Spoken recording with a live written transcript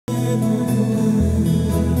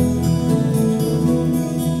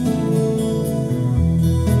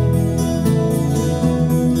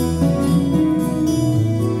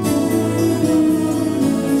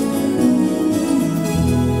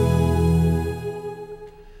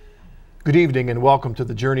Good evening and welcome to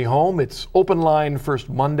the Journey Home. It's Open Line First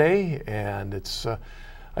Monday, and it's, I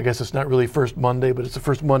guess it's not really First Monday, but it's the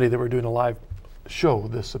first Monday that we're doing a live show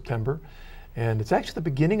this September. And it's actually the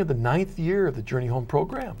beginning of the 9th year of the Journey Home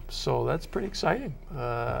program. So that's pretty exciting.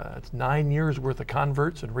 It's 9 years worth of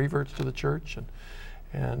converts and reverts to the church.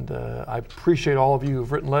 And I appreciate all of you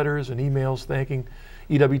who've written letters and emails thanking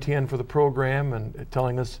EWTN for the program and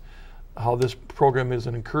telling us how this program is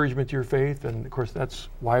an encouragement to your faith. And of course, that's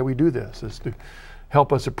why we do this, is to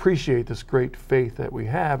help us appreciate this great faith that we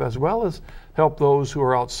have, as well as help those who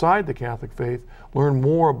are outside the Catholic faith learn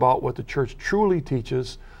more about what the church truly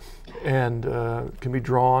teaches and can be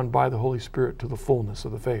drawn by the Holy Spirit to the fullness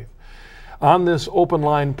of the faith. On this Open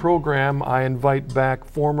Line program, I invite back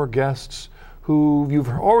former guests who you've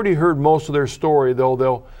already heard most of their story,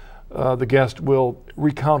 though the guest will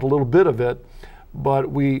recount a little bit of it.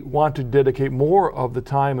 But we want to dedicate more of the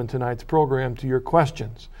time in tonight's program to your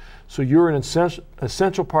questions. So you're an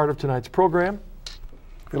essential part of tonight's program. If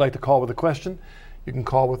you'd like to call with a question, you can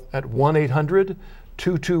call at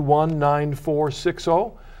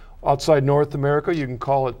 1-800-221-9460. Outside North America, you can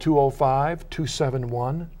call at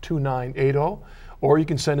 205-271-2980, or you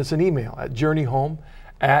can send us an email at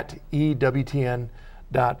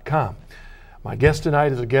journeyhome@ewtn.com. My guest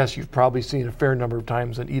tonight is a guest you've probably seen a fair number of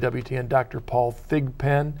times on EWTN, Dr. Paul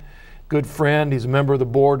Thigpen. Good friend. He's a member of the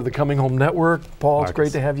board of the Coming Home Network. Paul, Marcus, it's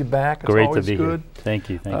great to have you back. It's great always to be good. Here.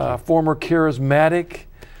 Thank you. Thank you. Former charismatic,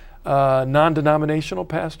 non-denominational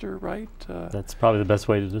pastor, right? That's probably the best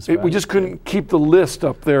way to describe it. We just couldn't keep the list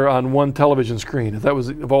up there on one television screen. That was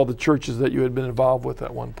of all the churches that you had been involved with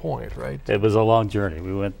at one point, right? It was a long journey.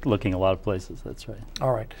 We went looking a lot of places. That's right.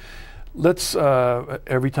 All right. Let's,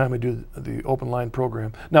 every time we do the Open Line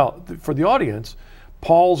program. Now, for the audience,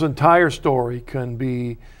 Paul's entire story can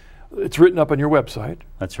be, it's written up on your website.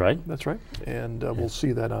 That's right. That's right. And we'll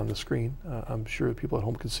see that on the screen. I'm sure people at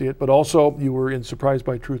home can see it. But also, you were in Surprised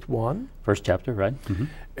by Truth 1. First chapter, right? Mm-hmm.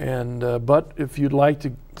 And but if you'd like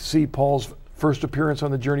to see Paul's first appearance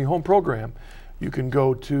on the Journey Home program, you can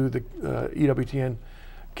go to the EWTN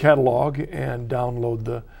catalog and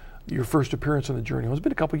download your first appearance on the Journey Home. It's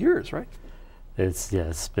been a couple years, right? It's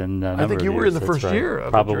been a number I think you of were years. in the first year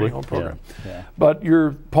of the Journey Home program. Yeah. But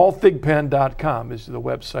your paulthigpen.com is the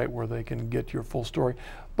website where they can get your full story.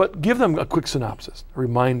 But give them a quick synopsis, a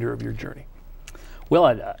reminder of your journey. Well,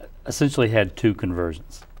 I essentially had two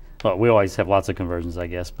conversions. Well, we always have lots of conversions, I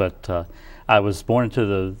guess, but I was born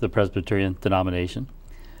into the Presbyterian denomination.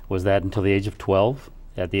 Was that until the age of 12.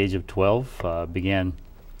 At the age of 12, began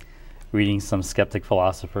reading some skeptic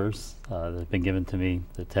philosophers that had been given to me,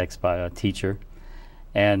 the text by a teacher,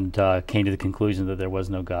 and came to the conclusion that there was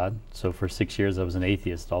no God. So for 6 years I was an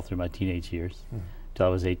atheist all through my teenage years, till I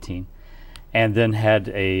was 18. And then had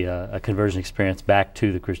a conversion experience back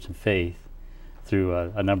to the Christian faith through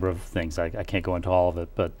a number of things. I can't go into all of it,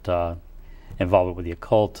 but involvement with the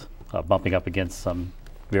occult, bumping up against some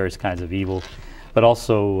various kinds of evil, but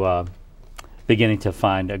also beginning to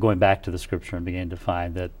find, going back to the scripture and beginning to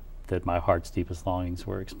find that my heart's deepest longings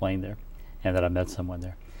were explained there, and that I met someone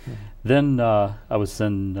there. Then I was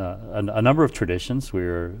in a number of traditions. We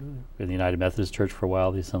were in the United Methodist Church for a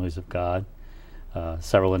while, the Assemblies of God,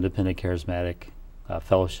 several independent charismatic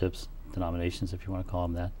fellowships, denominations, if you want to call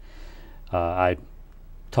them that. I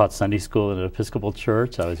taught Sunday school in an Episcopal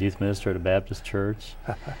church. I was youth minister at a Baptist church.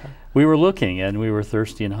 We were looking, and we were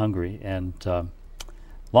thirsty and hungry. And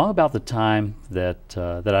long about the time that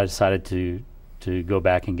I decided to go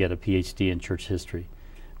back and get a PhD in church history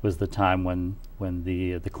was the time when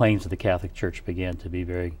the claims of the Catholic Church began to be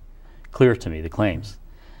very clear to me, the claims.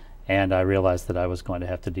 And I realized that I was going to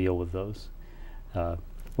have to deal with those.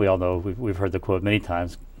 We all know, we've heard the quote many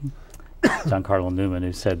times, John Cardinal Newman,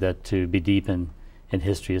 who said that to be deep in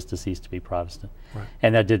history is to cease to be Protestant. Right.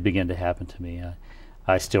 And that did begin to happen to me.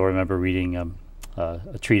 I still remember reading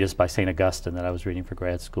a treatise by St. Augustine that I was reading for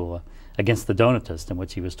grad school against the Donatists, in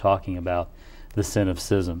which he was talking about the sin of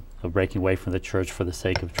schism, of breaking away from the church for the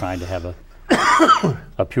sake of trying to have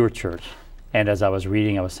a pure church. And as I was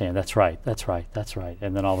reading, I was saying, that's right, that's right, that's right.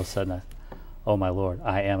 And then all of a sudden, oh my Lord,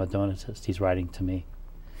 I am a Donatist. He's writing to me.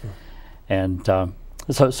 And so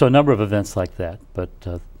a number of events like that. But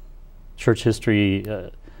church history,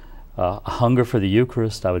 a hunger for the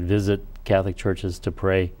Eucharist. I would visit Catholic churches to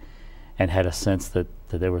pray and had a sense that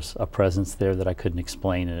there was a presence there that I couldn't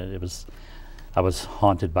explain. And I was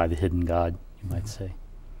haunted by the hidden God, you might say.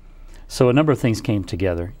 So a number of things came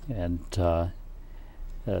together, and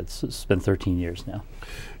it's been 13 years now.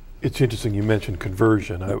 It's interesting you mentioned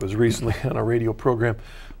conversion. I was recently on a radio program.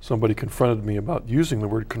 Somebody confronted me about using the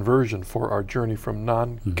word conversion for our journey from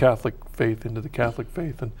non-Catholic faith into the Catholic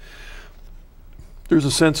faith. And there's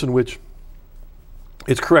a sense in which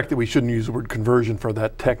it's correct that we shouldn't use the word conversion for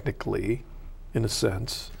that technically, in a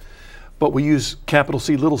sense. But we use capital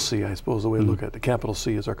C, little c, I suppose, the way to look at it. The capital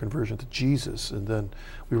C is our conversion to Jesus, and then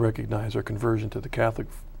we recognize our conversion to the Catholic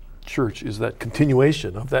Church is that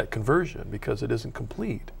continuation of that conversion because it isn't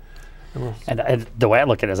complete. And the way I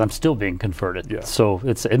look at it is I'm still being converted. Yeah. So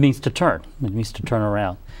it means to turn. It means to turn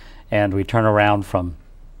around. And we turn around from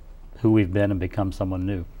who we've been and become someone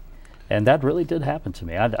new. And that really did happen to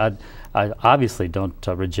me. I obviously don't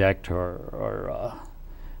reject or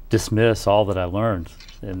dismiss all that I learned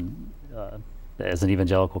as an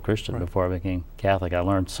evangelical Christian before I became Catholic. I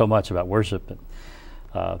learned so much about worship and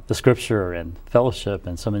the Scripture and fellowship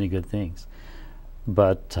and so many good things.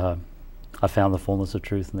 But I found the fullness of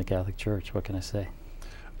truth in the Catholic Church. What can I say?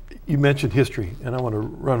 You mentioned history, and I want to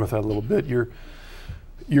run with that a little bit.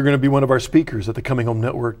 You're going to be one of our speakers at the Coming Home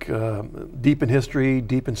Network, Deep in History,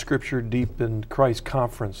 Deep in Scripture, Deep in Christ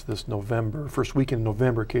Conference this November, first weekend in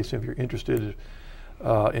November, in case if you're interested,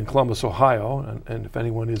 in Columbus, Ohio. And if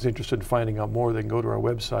anyone is interested in finding out more, they can go to our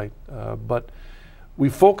website. But we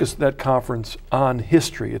focus that conference on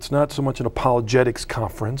history. It's not so much an apologetics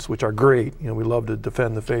conference, which are great. You know, we love to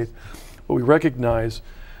defend the faith. But we recognize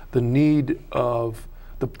the need of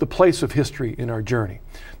the place of history in our journey.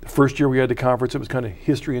 The first year we had the conference, it was kind of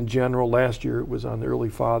history in general. Last year it was on the early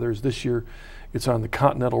fathers. This year it's on the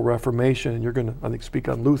Continental Reformation, and you're going to, I think, speak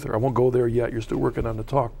on Luther. I won't go there yet. You're still working on the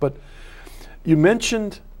talk. But you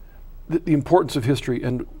mentioned the importance of history,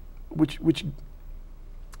 and when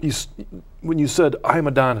you said, I'm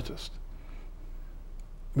a Donatist.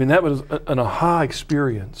 I mean, that was an aha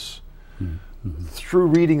experience. Through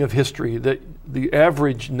reading of history that the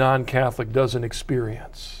average non-Catholic doesn't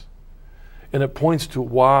experience. And it points to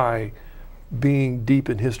why being deep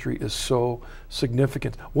in history is so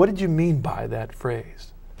significant. What did you mean by that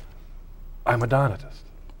phrase? I'm a Donatist.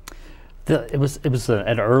 It was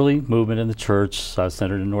an early movement in the church,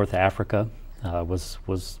 centered in North Africa. Was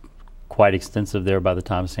quite extensive there by the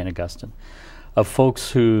time of St. Augustine, of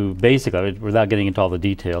folks who basically, without getting into all the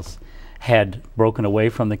details, had broken away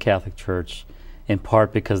from the Catholic Church in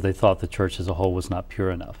part because they thought the church as a whole was not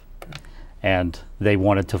pure enough. And they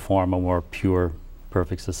wanted to form a more pure,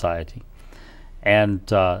 perfect society.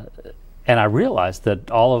 And I realized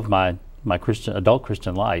that all of my adult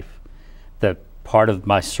Christian life, that part of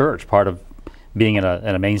my search, part of being in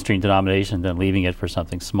a mainstream denomination, then leaving it for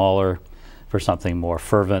something smaller, for something more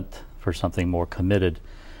fervent, for something more committed,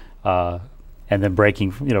 and then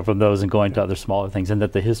breaking from those and going to other smaller things, and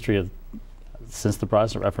that the history of since the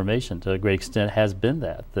Protestant Reformation to a great extent has been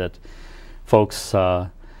that folks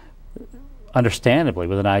understandably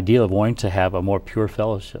with an ideal of wanting to have a more pure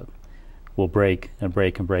fellowship will break and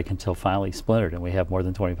break and break until finally splintered, and we have more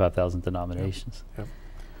than 25,000 denominations.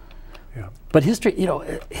 Yeah. But history,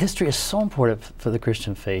 history is so important for the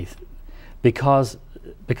Christian faith because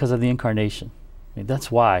of the Incarnation. I mean, that's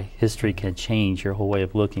why history can change your whole way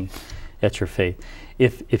of looking at your faith.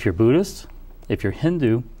 If you're Buddhist, if you're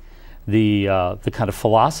Hindu, the kind of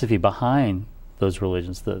philosophy behind those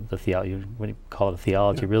religions, the theology, what do you call it, a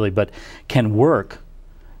theology really, but can work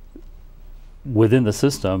within the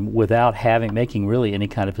system without making really any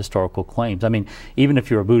kind of historical claims. I mean, even if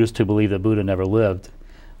you're a Buddhist who believe that Buddha never lived,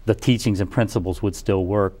 the teachings and principles would still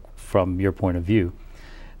work from your point of view.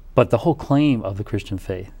 But the whole claim of the Christian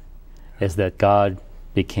faith is that God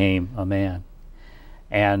became a man.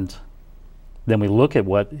 And then we look at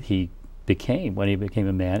what he became when he became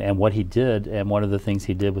a man and what he did, and one of the things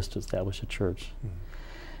he did was to establish a church.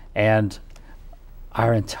 And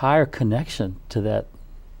our entire connection to that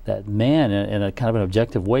man in a kind of an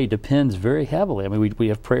objective way depends very heavily. I mean, we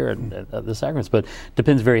have prayer and the sacraments, but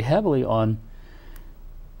depends very heavily on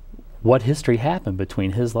what history happened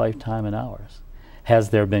between his lifetime and ours.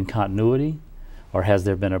 Has there been continuity, or has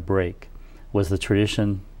there been a break? Was the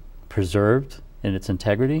tradition preserved in its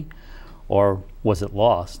integrity, or was it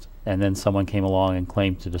lost? And then someone came along and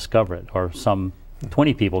claimed to discover it, or some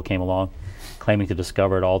 20 people came along claiming to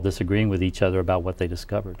discover it, all disagreeing with each other about what they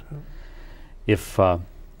discovered. If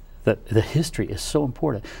the history is so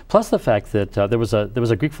important, plus the fact that there was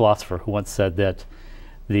a Greek philosopher who once said that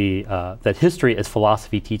that history is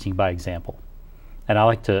philosophy teaching by example, and I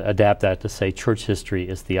like to adapt that to say church history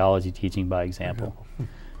is theology teaching by example.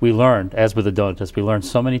 We learned, as with the Donatists, we learn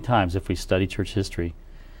so many times if we study church history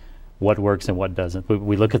what works and what doesn't.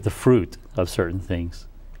 We look at the fruit of certain things,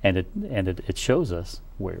 and it shows us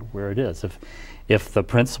where it is. If the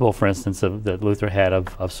principle, for instance, that Luther had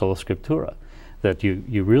of sola scriptura, that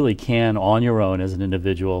you really can on your own as an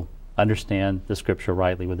individual understand the Scripture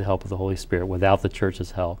rightly with the help of the Holy Spirit without the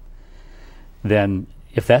church's help, then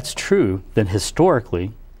if that's true, then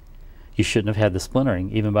historically, you shouldn't have had the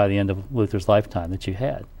splintering, even by the end of Luther's lifetime, that you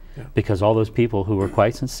had. Yeah. Because all those people who were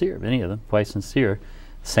quite sincere, many of them quite sincere,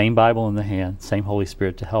 same Bible in the hand, same Holy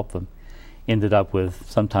Spirit to help them, ended up with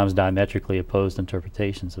sometimes diametrically opposed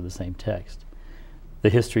interpretations of the same text. The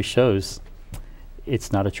history shows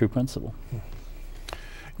it's not a true principle.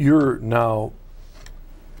 You're now,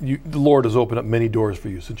 the Lord has opened up many doors for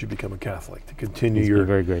you since you become a Catholic to continue your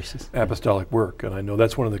very gracious apostolic work. And I know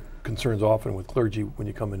that's one of the concerns often with clergy when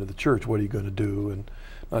you come into the church. What are you going to do? And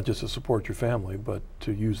not just to support your family, but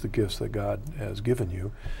to use the gifts that God has given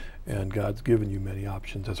you. And God's given you many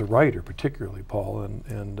options as a writer, particularly, Paul.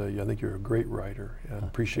 And I think you're a great writer and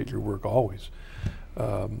appreciate your work always.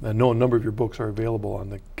 I know a number of your books are available on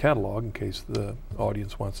the catalog in case the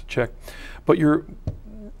audience wants to check. But you're,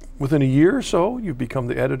 within a year or so, you've become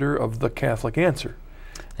the editor of The Catholic Answer.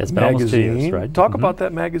 It's been almost 2 years, right? Talk about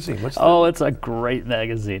that magazine. Oh, it's a great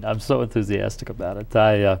magazine. I'm so enthusiastic about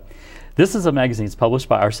it. This is a magazine. It's published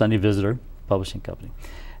by Our Sunday Visitor publishing company.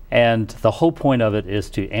 And the whole point of it is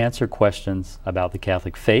to answer questions about the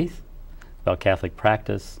Catholic faith, about Catholic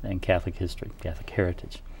practice, and Catholic history, Catholic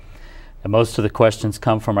heritage. And most of the questions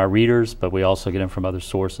come from our readers, but we also get them from other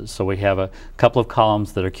sources. So we have a couple of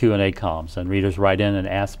columns that are Q&A columns, and readers write in and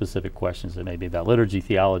ask specific questions that may be about liturgy,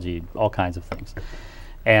 theology, all kinds of things.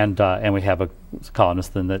 And we have a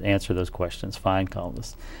columnist then that answer those questions, fine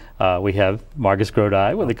columnists. We have Marcus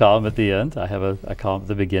Grodi with a column at the end. I have a column at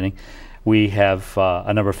the beginning. We have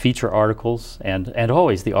a number of feature articles, and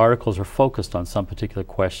always the articles are focused on some particular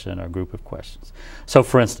question or group of questions. So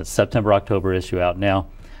for instance, September-October issue out now,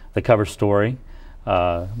 the cover story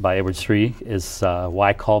by Edward Sri is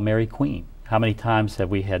Why Call Mary Queen? How many times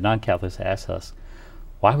have we had non-Catholics ask us,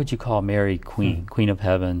 why would you call Mary Queen, Queen of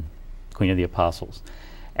Heaven, Queen of the Apostles?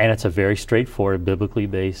 And it's a very straightforward, biblically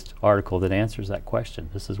based article that answers that question.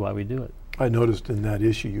 This is why we do it. I noticed in that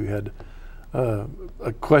issue you had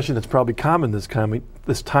a question that's probably common this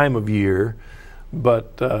time of year,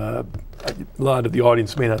 but a lot of the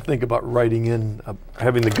audience may not think about writing in,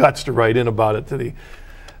 having the guts to write in about it to the.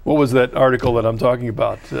 What was that article that I'm talking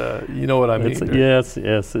about? You know what I mean? Yes.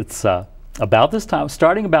 It's about this time,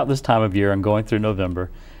 starting about this time of year and going through November.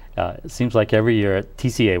 It seems like every year at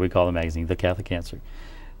TCA, we call the magazine The Catholic Answer.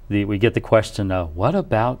 We get the question, what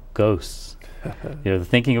about ghosts?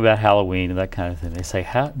 Thinking about Halloween and that kind of thing. They say,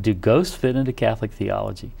 how do ghosts fit into Catholic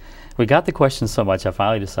theology? We got the question so much, I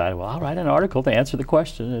finally decided, well, I'll write an article to answer the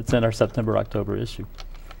question. It's in our September-October issue.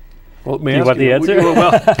 Well, do you want the answer?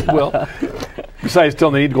 Well, besides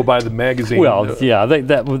telling them they need to go buy the magazine. Well, yeah,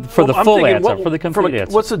 for the full answer, for the complete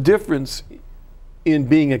answer. What's the difference in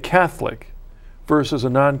being a Catholic versus a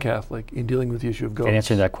non-Catholic in dealing with the issue of ghosts? In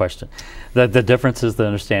answering that question, the difference is the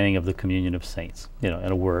understanding of the communion of saints. In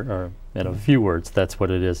a word or in a few words, that's what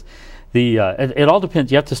it is. It all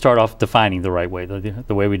depends. You have to start off defining the right way.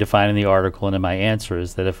 The way we define in the article and in my answer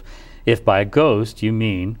is that if by a ghost you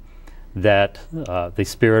mean that the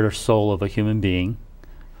spirit or soul of a human being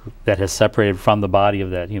that has separated from the body of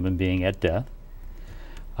that human being at death,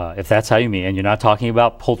 if that's how you mean, and you're not talking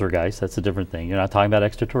about poltergeists, that's a different thing. You're not talking about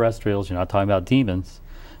extraterrestrials, you're not talking about demons,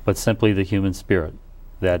 but simply the human spirit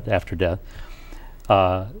that after death,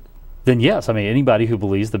 then yes, I mean, anybody who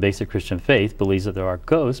believes the basic Christian faith believes that there are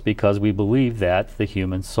ghosts because we believe that the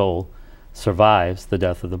human soul survives the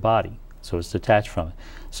death of the body, so it's detached from it.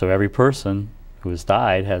 So every person who has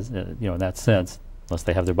died has, in that sense, unless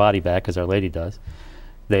they have their body back, as Our Lady does,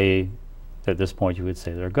 at this point you would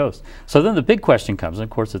say they're a ghost. So then the big question comes, and of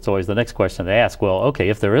course it's always the next question they ask, well, okay,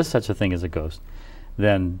 if there is such a thing as a ghost,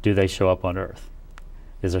 then do they show up on earth?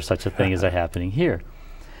 Is there such a thing as a happening here?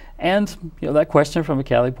 And that question from a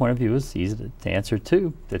Catholic point of view is easy to answer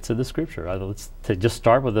too. It's in the scripture. Let's just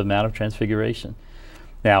start with the Mount of Transfiguration.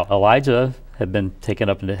 Now, Elijah had been taken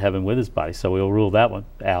up into heaven with his body, so we'll rule that one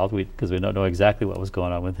out because we don't know exactly what was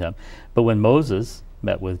going on with him. But when Moses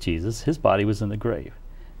met with Jesus, his body was in the grave.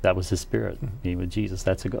 That was his spirit being with Jesus.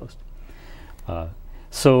 That's a ghost.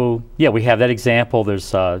 So yeah, we have that example.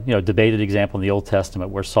 There's debated example in the Old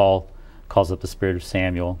Testament where Saul calls up the spirit of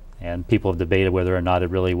Samuel, and people have debated whether or not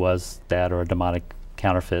it really was that or a demonic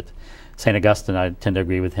counterfeit. St. Augustine, I tend to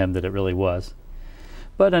agree with him that it really was.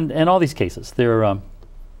 But in all these cases, they're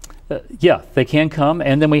yeah, they can come.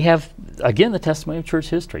 And then we have, again, the testimony of church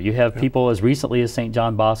history. You have people as recently as St.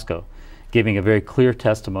 John Bosco giving a very clear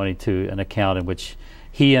testimony to an account in which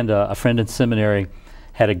he and a friend in seminary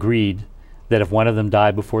had agreed that if one of them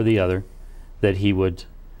died before the other, that he would,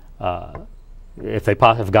 if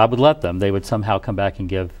God would let them, they would somehow come back and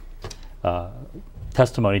give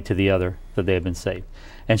testimony to the other that they had been saved.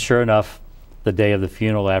 And sure enough, the day of the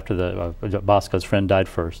funeral after Bosco's friend died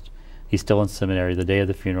first. He's still in seminary. The day of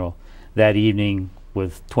the funeral, that evening,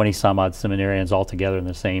 with 20 some odd seminarians all together in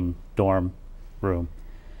the same dorm room,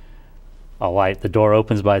 the door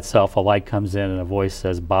opens by itself, a light comes in, and a voice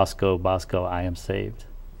says, "Bosco, Bosco, I am saved."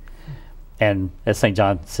 And as St.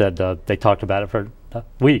 John said, they talked about it for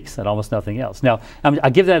weeks and almost nothing else. Now, I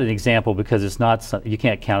give that an example because it's not, you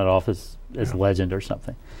can't count it off as legend or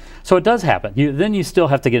something. So it does happen. Then you still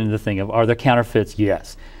have to get into the thing of, are there counterfeits?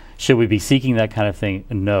 Yes. Should we be seeking that kind of thing?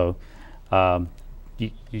 No.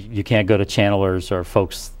 You can't go to channelers or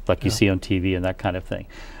folks like you see on TV and that kind of thing.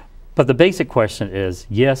 But the basic question is,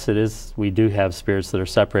 yes, it is. We do have spirits that are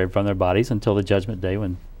separated from their bodies until the judgment day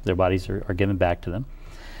when their bodies are given back to them.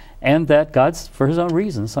 And that God's, for his own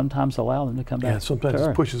reasons, sometimes allow them to come back. Yeah, sometimes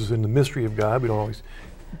it pushes us in the mystery of God. We don't always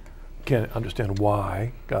can't understand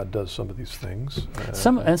why God does some of these things.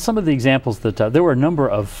 Some of the examples that there were a number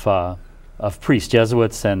of priests,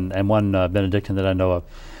 Jesuits, and one Benedictine that I know of,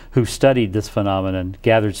 who studied this phenomenon,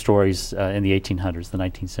 gathered stories in the 1800s, the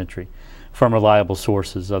 19th century, from reliable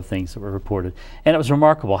sources of things that were reported. And it was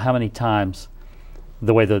remarkable how many times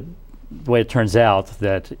the way it turns out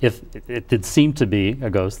that if it did seem to be a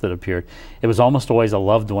ghost that appeared, it was almost always a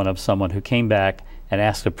loved one of someone who came back and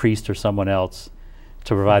asked a priest or someone else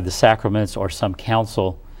to provide the sacraments or some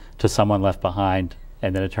counsel to someone left behind,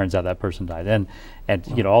 and then it turns out that person died. And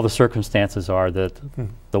you know, all the circumstances are that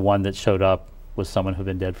the one that showed up was someone who'd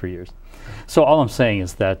been dead for years. So all I'm saying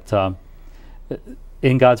is that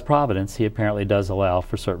in God's providence, he apparently does allow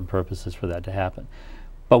for certain purposes for that to happen.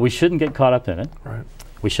 But we shouldn't get caught up in it. Right.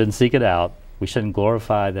 We shouldn't seek it out. We shouldn't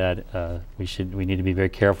glorify that. We need to be very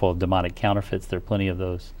careful of demonic counterfeits. There are plenty of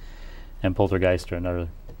those. And poltergeist are another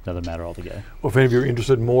matter altogether. Well, if any of you are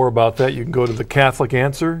interested in more about that, you can go to the Catholic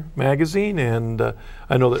Answer magazine. And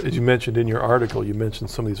I know that, as you mentioned in your article, you mentioned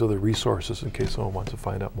some of these other resources in case someone wants to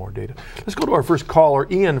find out more data. Let's go to our first caller,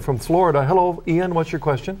 Ian from Florida. Hello, Ian. What's your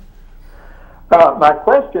question? My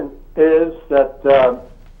question is that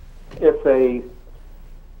if a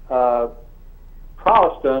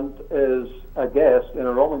Protestant is a guest in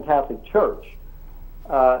a Roman Catholic church,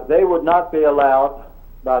 they would not be allowed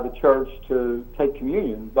by the church to take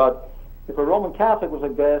communion. But if a Roman Catholic was a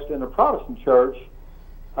guest in a Protestant church,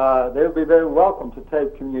 they would be very welcome to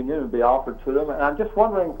take communion and be offered to them. And I'm just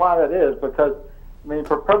wondering why that is, because I mean,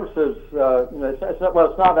 for purposes, you know,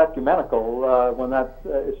 it's not ecumenical when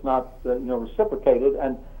it's not you know, reciprocated.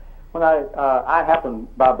 And when I happen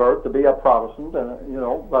by birth to be a Protestant, and you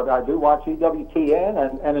know, but I do watch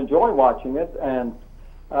EWTN and enjoy watching it, and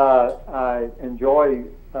I enjoy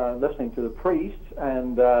listening to the priests,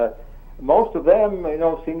 and most of them, you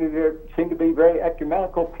know, seem to be very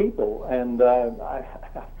ecumenical people. And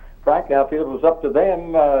frankly, I feel if it was up to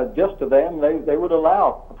them, just to them, they would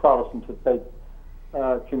allow a Protestant to take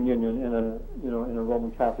communion in a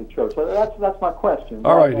Roman Catholic church. So that's my question.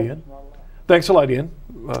 All right, Ian. Thanks a lot, Ian.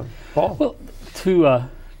 Paul? Well, to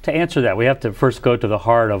answer that, we have to first go to the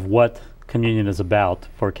heart of what communion is about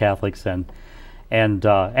for Catholics and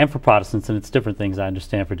for Protestants, and it's different things, I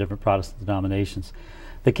understand, for different Protestant denominations.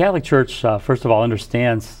 The Catholic Church, first of all,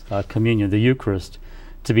 understands communion, the Eucharist,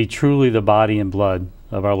 to be truly the body and blood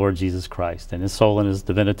of our Lord Jesus Christ, and his soul and his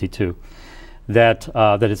divinity too. That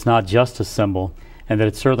it's not just a symbol, and that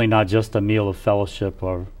it's certainly not just a meal of fellowship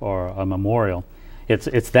or a memorial.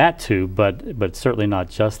 It's that too, but certainly not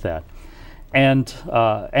just that. And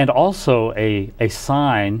also a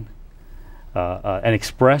sign, an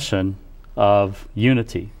expression of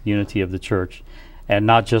unity of the church, and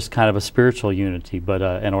not just kind of a spiritual unity, but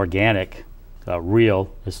an organic, real,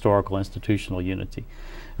 historical, institutional unity.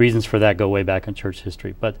 Reasons for that go way back in church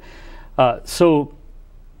history. But so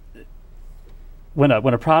when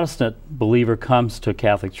a Protestant believer comes to a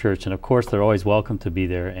Catholic church, and of course they're always welcome to be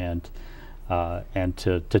there and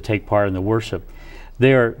to take part in the worship,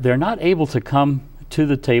 they're not able to come to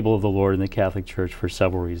the table of the Lord in the Catholic Church for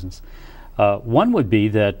several reasons. One would be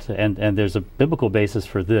that, and there's a biblical basis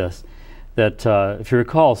for this, that if you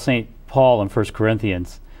recall, St. Paul in 1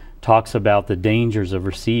 Corinthians talks about the dangers of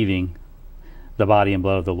receiving the body and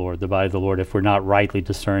blood of the Lord, if we're not rightly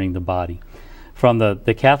discerning the body. From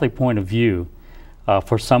the Catholic point of view,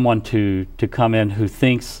 for someone to come in who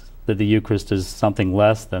thinks that the Eucharist is something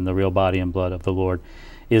less than the real body and blood of the Lord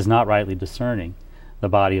is not rightly discerning the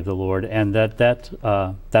body of the Lord, and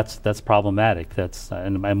that's problematic. That's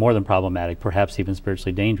and more than problematic, perhaps even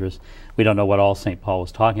spiritually dangerous. We don't know what all St. Paul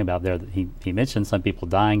was talking about there. That he mentioned some people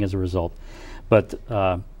dying as a result, but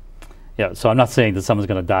yeah. So I'm not saying that someone's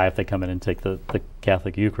going to die if they come in and take the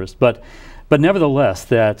Catholic Eucharist, but nevertheless,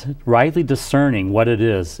 that rightly discerning what it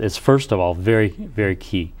is first of all very, very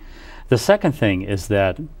key. The second thing is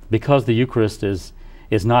that because the Eucharist is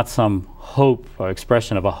not some hope or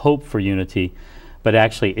expression of a hope for unity, but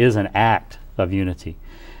actually is an act of unity,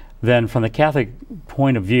 then from the Catholic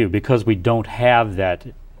point of view, because we don't have that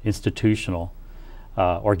institutional,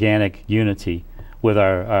 organic unity with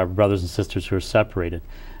our brothers and sisters who are separated,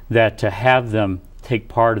 that to have them take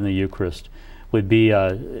part in the Eucharist would be,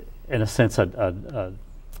 in a sense,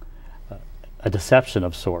 a deception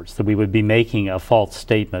of sorts, that we would be making a false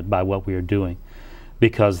statement by what we are doing,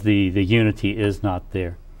 because the unity is not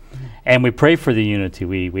there. And we pray for the unity.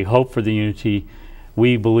 We hope for the unity.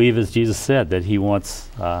 We believe, as Jesus said, that he wants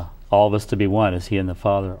all of us to be one, as he and the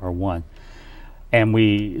Father are one. And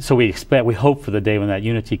we hope for the day when that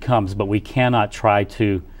unity comes, but we cannot try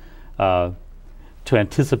to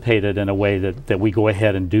anticipate it in a way that we go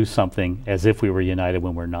ahead and do something as if we were united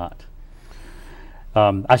when we're not.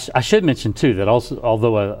 I should mention too that also,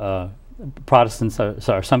 although Protestants,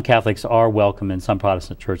 some Catholics are welcome in some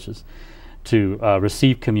Protestant churches to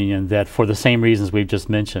receive communion, that for the same reasons we've just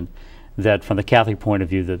mentioned, that from the Catholic point of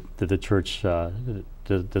view, that the Church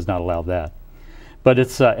does not allow that. But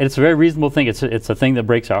it's a very reasonable thing. It's a thing that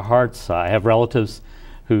breaks our hearts. I have relatives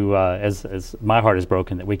who, as my heart is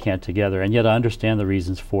broken, that we can't together, and yet I understand the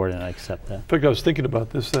reasons for it, and I accept that. In fact, I was thinking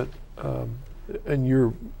about this, that, and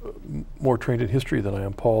you're more trained in history than I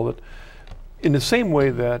am, Paul, that in the same way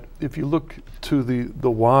that if you look to the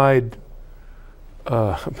wide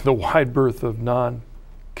berth of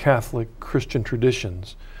non-Catholic Christian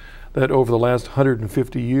traditions, that over the last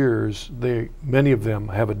 150 years, many of them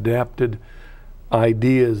have adapted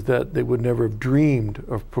ideas that they would never have dreamed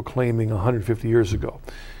of proclaiming 150 years ago.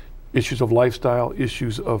 Issues of lifestyle,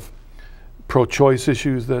 issues of pro-choice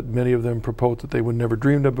issues that many of them propose that they would never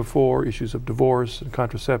dreamed of before, issues of divorce and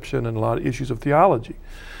contraception, and a lot of issues of theology.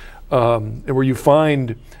 And where you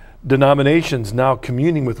find denominations now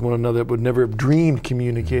communing with one another that would never have dreamed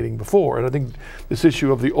communicating before. And I think this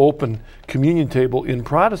issue of the open communion table in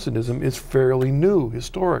Protestantism is fairly new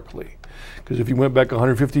historically. Because if you went back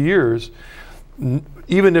 150 years,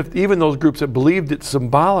 even those groups that believed it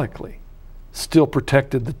symbolically still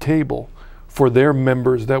protected the table for their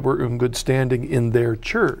members that were in good standing in their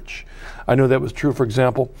church. I know that was true. For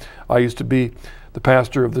example, I used to be the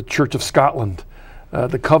pastor of the Church of Scotland,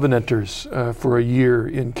 the Covenanters, for a year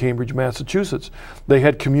in Cambridge, Massachusetts. They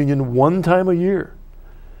had communion one time a year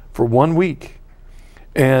for 1 week.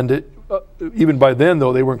 And even by then,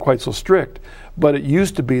 though, they weren't quite so strict. But it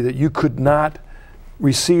used to be that you could not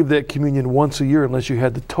receive that communion once a year unless you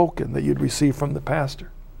had the token that you'd receive from the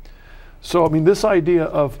pastor. So, I mean, this idea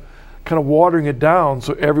of kind of watering it down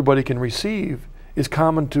so everybody can receive is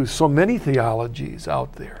common to so many theologies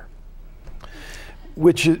out there.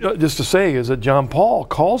 Which, just to say, is that John Paul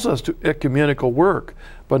calls us to ecumenical work,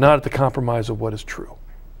 but not at the compromise of what is true.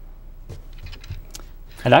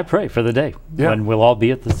 And I pray for the day when we'll all be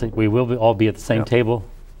at the all be at the same table,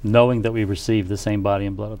 knowing that we receive the same body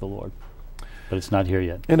and blood of the Lord. But it's not here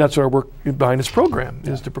yet. And that's our work behind this program,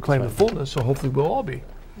 is to proclaim the fullness. So hopefully we'll all be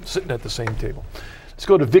sitting at the same table. Let's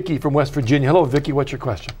go to Vicki from West Virginia. Hello, Vicki. What's your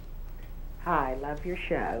question? Hi, love your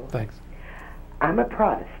show. Thanks. I'm a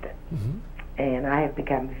Protestant. And I have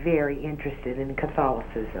become very interested in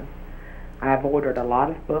Catholicism. I've ordered a lot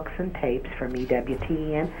of books and tapes from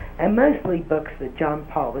EWTN, and mostly books that John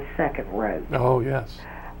Paul II wrote. Oh, yes.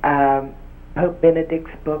 Pope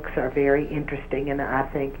Benedict's books are very interesting, and I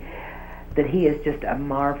think that he is just a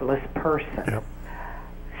marvelous person. Yep.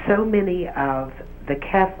 So many of the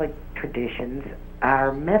Catholic traditions,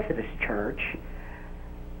 our Methodist Church,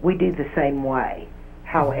 we do the same way.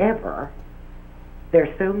 However,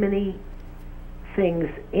 there's so many things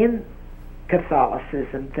in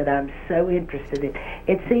Catholicism that I'm so interested in.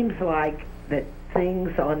 It seems like that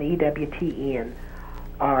things on EWTN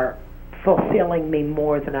are fulfilling me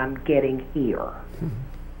more than I'm getting here.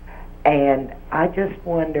 And I just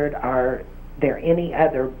wondered, are there any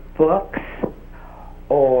other books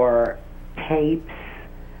or tapes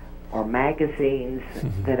or magazines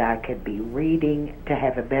that I could be reading to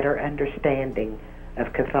have a better understanding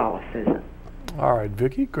of Catholicism? All right,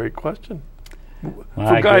 Vicki, great question.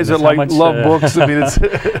 My For guys goodness, that love books, I mean, it's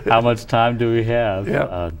how much time do we have?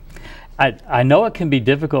 Yeah. I know it can be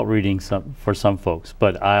difficult reading for some folks,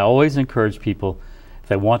 but I always encourage people, if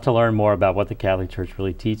they want to learn more about what the Catholic Church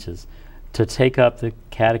really teaches, to take up the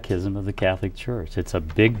Catechism of the Catholic Church. It's a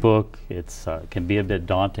big book. It can be a bit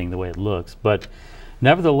daunting the way it looks, but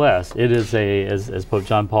nevertheless, it is as Pope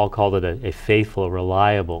John Paul called it, a faithful,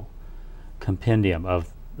 reliable compendium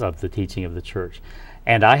of the teaching of the Church.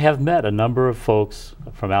 And I have met a number of folks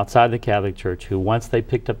from outside the Catholic Church who, once they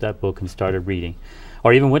picked up that book and started reading,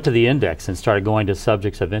 or even went to the index and started going to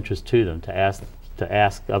subjects of interest to them to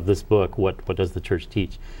ask of this book, what does the church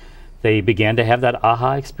teach? They began to have that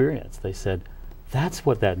aha experience. They said, that's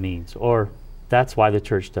what that means, or that's why the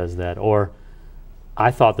church does that, or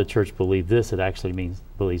I thought the church believed this, it actually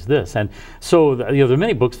believes this. And so there are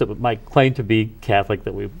many books that might claim to be Catholic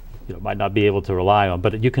that we might not be able to rely on,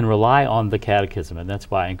 but you can rely on the catechism, and that's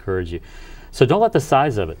why I encourage you. So don't let the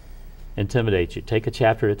size of it intimidate you. Take a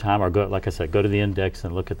chapter at a time, or go, like I said, go to the index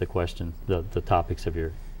and look at the question, the topics of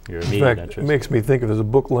your immediate In fact, interest. it makes me think of there's a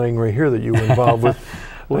book laying right here that you were involved with.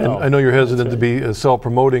 Well, and I know you're hesitant to be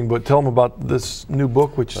self-promoting, but tell them about this new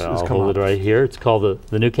book which has come out. I'll hold it right here. It's called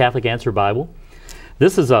the New Catholic Answer Bible.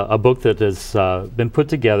 This is a book that has been put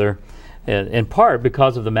together in part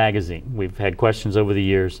because of the magazine. We've had questions over the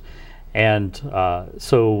years, and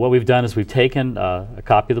so what we've done is we've taken a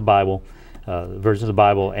copy of the Bible, version of the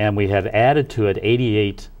Bible, and we have added to it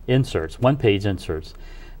 88 inserts, one-page inserts,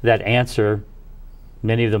 that answer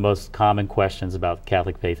many of the most common questions about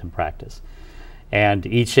Catholic faith and practice. And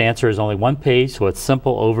each answer is only one page, so it's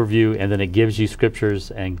simple overview, and then it gives you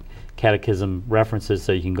scriptures and catechism references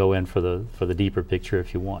so you can go in for the deeper picture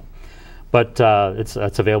if you want. But it's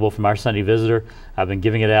available from our Sunday Visitor. I've been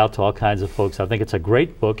giving it out to all kinds of folks. I think it's a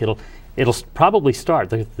great book. It'll probably start,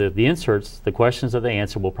 the inserts, the questions that they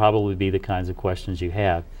answer will probably be the kinds of questions you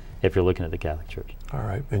have if you're looking at the Catholic Church. All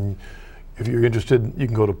right, and if you're interested, you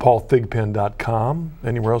can go to paulthigpen.com.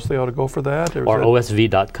 Anywhere else they ought to go for that? Or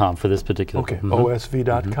osv.com for this particular Okay,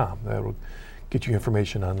 osv.com. That will get you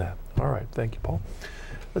information on that. All right, thank you, Paul.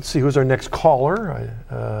 Let's see, who's our next caller?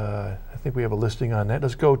 I think we have a listing on that.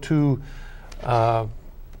 Let's go to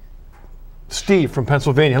Steve from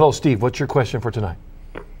Pennsylvania. Hello, Steve. What's your question for tonight?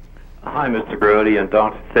 Hi, Mr. Grodi and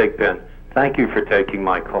Dr. Thigpen. Thank you for taking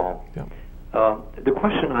my call. Yeah. The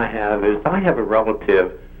question I have is, I have a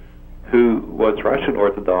relative who was Russian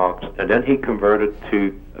Orthodox, and then he converted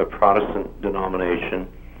to a Protestant denomination.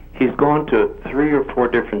 He's gone to 3 or 4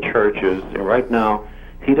 different churches, and right now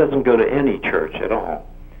he doesn't go to any church at all.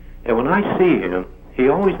 And when I see him, he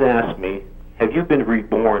always asks me, have you been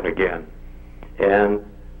reborn again? And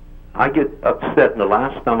I get upset, and the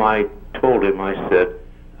last time I told him, I said,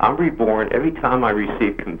 I'm reborn every time I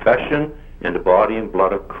receive confession in the body and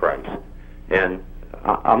blood of Christ. And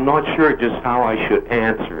I'm not sure just how I should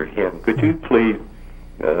answer him. Could you please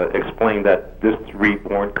explain this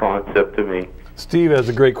reborn concept to me? Steve has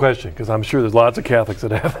a great question, because I'm sure there's lots of Catholics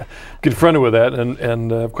that have confronted with that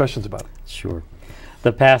and have questions about it. Sure.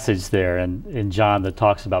 The passage there in John that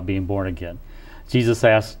talks about being born again. Jesus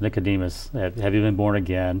asked Nicodemus, have you been born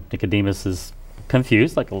again? Nicodemus is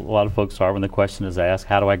confused, like a lot of folks are when the question is asked,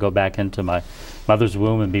 how do I go back into my mother's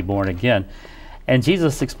womb and be born again? And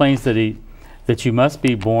Jesus explains that you must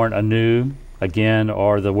be born anew again,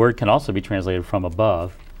 or the word can also be translated from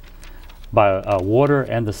above, by water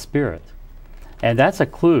and the Spirit. And that's a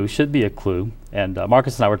clue, should be a clue. And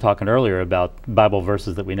Marcus and I were talking earlier about Bible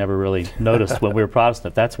verses that we never really noticed when we were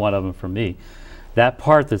Protestant. That's one of them for me. That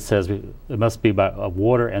part that says it must be by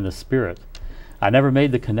water and the Spirit. I never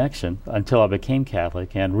made the connection until I became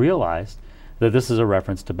Catholic and realized that this is a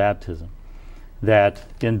reference to baptism. That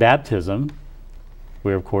in baptism,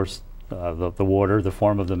 where of course the water, the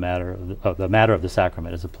form of the matter of the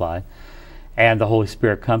sacrament is applied, and the Holy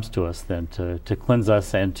Spirit comes to us then to cleanse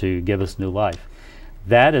us and to give us new life.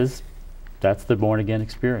 That's the born again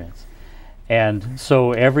experience. And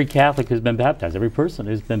so every Catholic who's been baptized, every person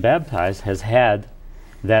who's been baptized has had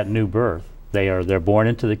that new birth. They're born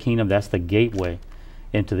into the kingdom. That's the gateway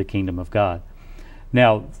into the kingdom of God.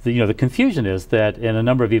 Now, the confusion is that in a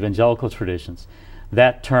number of evangelical traditions,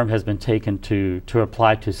 that term has been taken to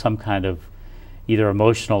apply to some kind of either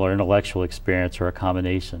emotional or intellectual experience, or a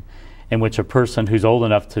combination, in which a person who's old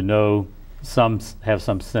enough to know have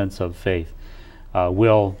some sense of faith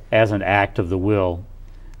will, as an act of the will,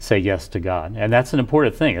 say yes to God. And that's an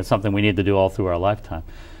important thing. It's something we need to do all through our lifetime.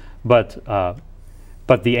 But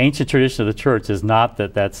the ancient tradition of the church is not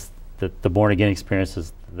that the born again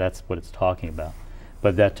experience that's what it's talking about.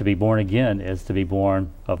 But that to be born again is to be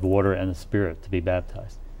born of the water and the Spirit, to be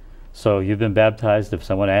baptized. So you've been baptized. If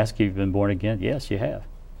someone asks you, you've been born again, yes, you have.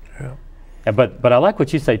 Yeah. But I like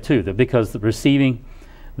what you say too, that because receiving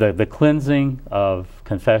the cleansing of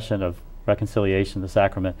confession, of reconciliation, the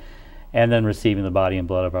sacrament, and then receiving the body and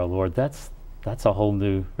blood of our Lord, that's a whole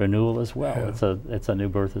new renewal as well. Yeah. It's a new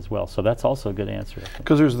birth as well. So that's also a good answer.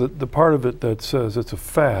 Because there's the part of it that says it's a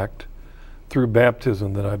fact through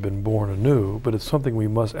baptism that I've been born anew, but it's something we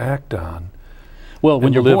must act on. Well,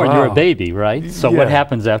 when you're born, you're a baby, right? So yeah. What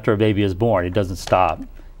happens after a baby is born? It doesn't stop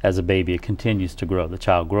as a baby. It continues to grow. The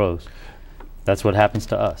child grows. That's what happens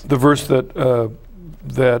to us. The verse that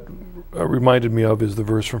that reminded me of is the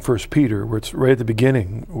verse from 1 Peter, where it's right at the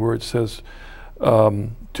beginning, where it says,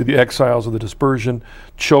 to the exiles of the dispersion,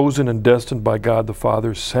 chosen and destined by God the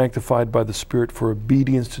Father, sanctified by the Spirit for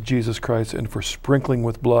obedience to Jesus Christ and for sprinkling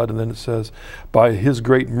with blood. And then it says, by his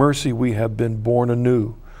great mercy we have been born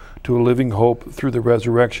anew to a living hope through the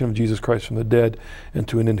resurrection of Jesus Christ from the dead, and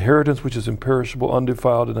to an inheritance which is imperishable,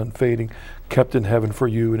 undefiled, and unfading, kept in heaven for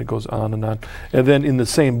you. And it goes on and on. And then in the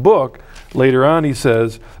same book, later on, he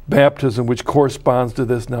says, baptism, which corresponds to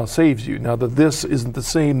this, now saves you. Now, this isn't the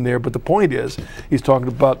same there, but the point is, he's talking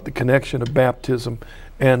about the connection of baptism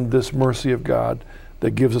and this mercy of God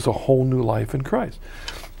that gives us a whole new life in Christ.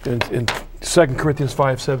 And in 2 Corinthians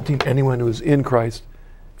 5:17, anyone who is in Christ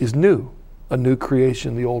is new. A new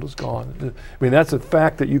creation, the old is gone. I mean, that's a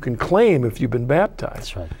fact that you can claim if you've been baptized.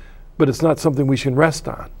 That's right. But it's not something we can rest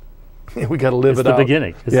on. We got to live it out. It's the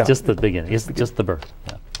beginning. It's just the beginning. It's just the birth.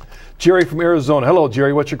 Yeah. Jerry from Arizona. Hello,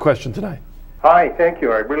 Jerry. What's your question tonight? Hi, thank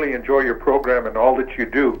you. I really enjoy your program and all that you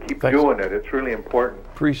do. Keep doing it. It's really important.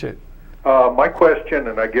 Appreciate it. My question,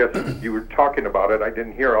 and I guess you were talking about it, I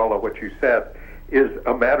didn't hear all of what you said, is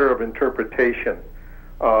a matter of interpretation.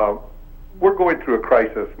 We're going through a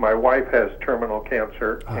crisis. My wife has terminal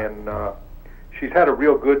cancer, and she's had a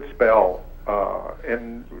real good spell.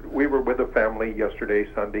 And we were with a family yesterday,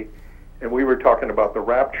 Sunday, and we were talking about the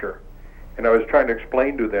rapture. And I was trying to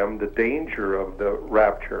explain to them the danger of the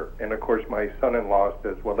rapture. And, of course, my son-in-law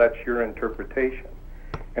says, well, that's your interpretation.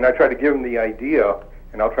 And I try to give him the idea,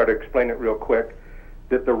 and I'll try to explain it real quick,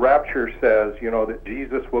 that the rapture says, you know, that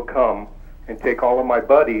Jesus will come and take all of my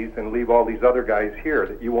buddies and leave all these other guys here,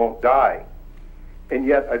 that you won't die. And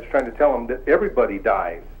yet I was trying to tell him that everybody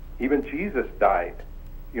dies. Even Jesus died.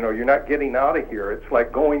 You know, you're not getting out of here. It's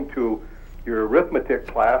like going to your arithmetic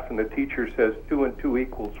class and the teacher says 2 and 2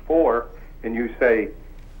 equals 4, and you say,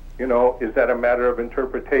 you know, is that a matter of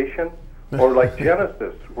interpretation? Or like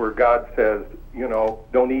Genesis, where God says, you know,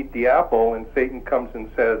 don't eat the apple, and Satan comes and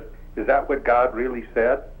says, is that what God really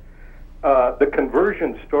said? The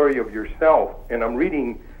conversion story of yourself, and I'm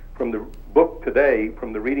reading from the book today,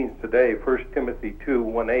 from the readings today, 1 Timothy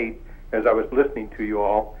 2:1-8, as I was listening to you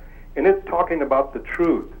all, and it's talking about the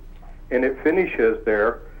truth, and it finishes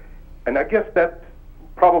there, and I guess that's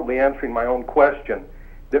probably answering my own question,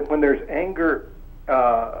 that when there's anger,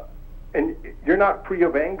 and you're not free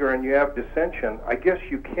of anger and you have dissension, I guess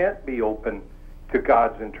you can't be open to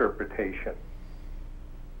God's interpretation.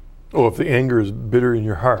 Oh, if the anger is bitter in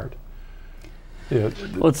your heart. Yeah.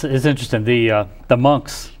 Well, it's interesting. The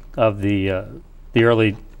monks of the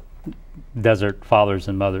early desert fathers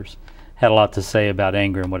and mothers had a lot to say about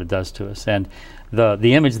anger and what it does to us. And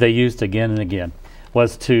the image they used again and again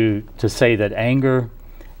was to say that anger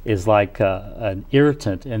is like an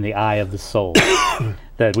irritant in the eye of the soul.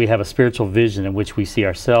 That we have a spiritual vision in which we see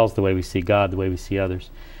ourselves the way we see God, the way we see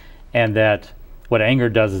others. And that what anger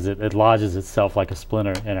does is it lodges itself like a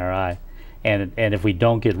splinter in our eye. And if we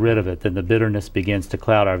don't get rid of it, then the bitterness begins to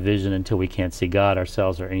cloud our vision until we can't see God,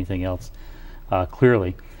 ourselves, or anything else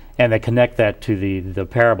clearly. And they connect that to the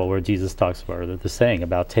parable where Jesus talks about, or the saying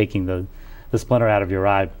about taking the splinter out of your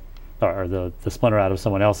eye, or the splinter out of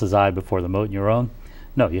someone else's eye before the mote in your own.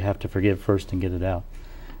 No, you have to forgive first and get it out.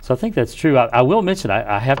 So I think that's true. I will mention,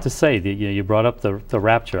 I have to say, that you brought up the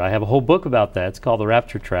rapture. I have a whole book about that. It's called The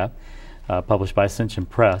Rapture Trap, published by Ascension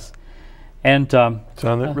Press. And it's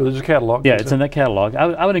on the religious catalog. Yeah, it's in that catalog.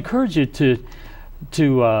 I would encourage you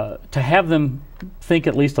to have them think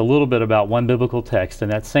at least a little bit about one biblical text.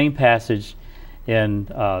 And that same passage in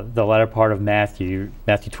the latter part of Matthew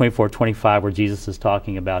 24:25, where Jesus is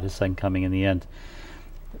talking about his second coming in the end.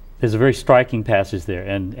 There's a very striking passage there.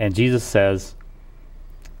 And Jesus says,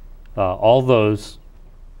 all those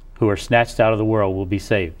who are snatched out of the world will be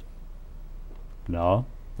saved. No,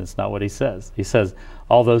 that's not what he says. He says,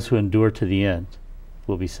 all those who endure to the end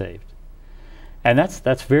will be saved. And that's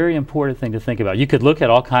a very important thing to think about. You could look at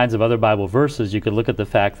all kinds of other Bible verses. You could look at the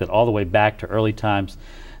fact that all the way back to early times,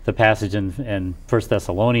 the passage in 1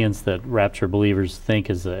 Thessalonians that rapture believers think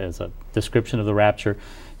is a description of the rapture.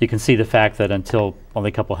 You can see the fact that until only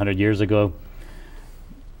a couple hundred years ago,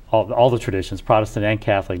 all the traditions, Protestant and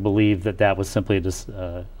Catholic, believed that was simply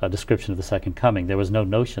a description of the second coming. There was no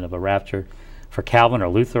notion of a rapture for Calvin or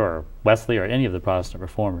Luther or Wesley or any of the Protestant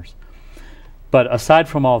reformers. But aside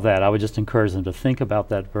from all that, I would just encourage them to think about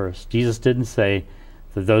that verse. Jesus didn't say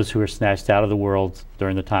that those who are snatched out of the world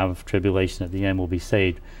during the time of tribulation at the end will be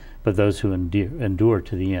saved, but those who endure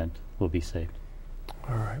to the end will be saved.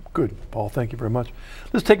 All right, good. Paul, thank you very much.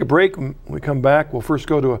 Let's take a break. When we come back, we'll first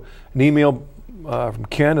go to an email from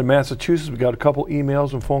Ken in Massachusetts. We've got a couple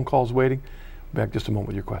emails and phone calls waiting. Back just a moment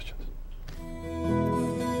with your questions.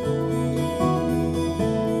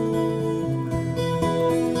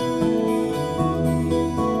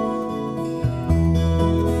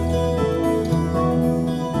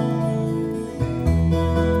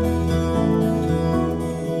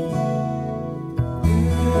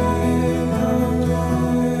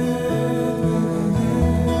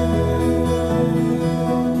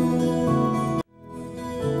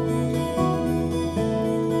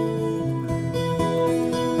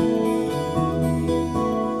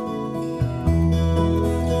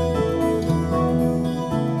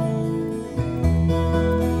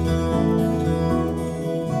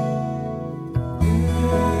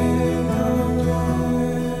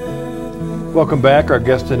 Welcome back. Our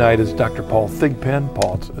guest tonight is Dr. Paul Thigpen.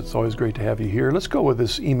 Paul, it's always great to have you here. Let's go with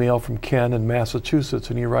this email from Ken in Massachusetts,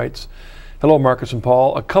 and he writes, "Hello, Marcus and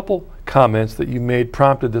Paul. A couple comments that you made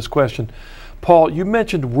prompted this question. Paul, you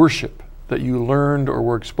mentioned worship that you learned or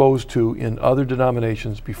were exposed to in other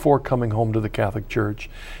denominations before coming home to the Catholic Church,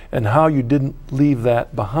 and how you didn't leave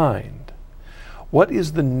that behind. What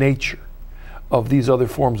is the nature of these other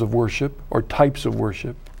forms of worship or types of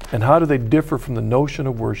worship, and how do they differ from the notion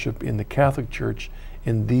of worship in the Catholic Church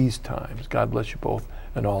in these times?" God bless you both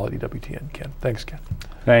and all at EWTN. Ken. Thanks, Ken.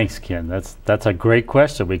 Thanks, Ken. That's a great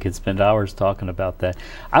question. We could spend hours talking about that.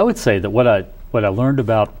 I would say that what I learned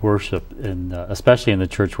about worship, especially in the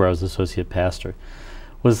church where I was associate pastor,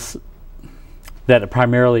 was that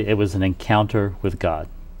primarily it was an encounter with God.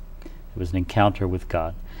 It was an encounter with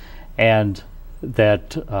God, and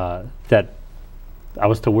that I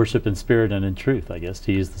was to worship in spirit and in truth, I guess,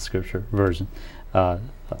 to use the scripture version, a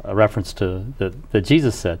reference to that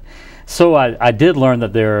Jesus said. So I did learn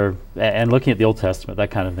that and looking at the Old Testament, that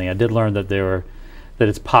kind of thing, I did learn that that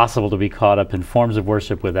it's possible to be caught up in forms of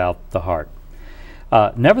worship without the heart.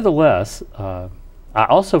 Nevertheless, I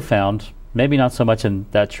also found, maybe not so much in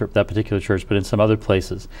that particular church, but in some other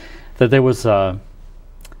places, that there was a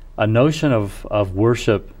notion of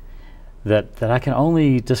worship that I can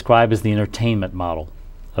only describe as the entertainment model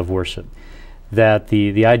of worship. That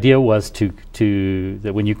the idea was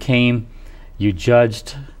that when you came, you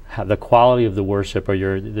judged the quality of the worship or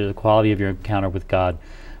the quality of your encounter with God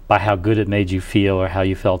by how good it made you feel or how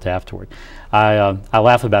you felt afterward. I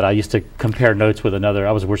laugh about it. I used to compare notes with another.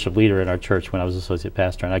 I was a worship leader in our church when I was associate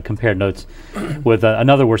pastor, and I compared notes with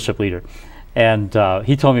another worship leader. And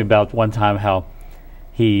he told me about one time how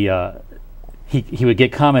he would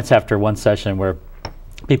get comments after one session where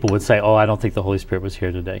people would say, "Oh, I don't think the Holy Spirit was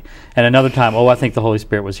here today." And another time, "Oh, I think the Holy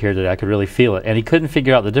Spirit was here today. I could really feel it." And he couldn't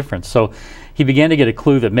figure out the difference. So he began to get a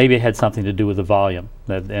clue that maybe it had something to do with the volume.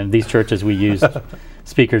 And these churches, we used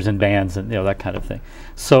speakers and bands and that kind of thing.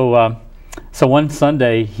 So one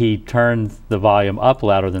Sunday, he turned the volume up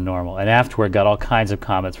louder than normal. And afterward, got all kinds of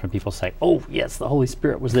comments from people saying, "Oh, yes, the Holy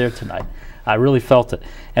Spirit was there tonight. I really felt it."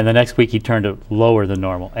 And the next week, he turned it lower than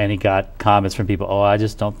normal. And he got comments from people, "Oh, I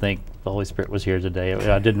just don't think the Holy Spirit was here today.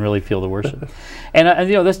 I didn't really feel the worship." and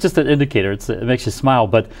that's just an indicator. It makes you smile.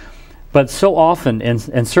 But so often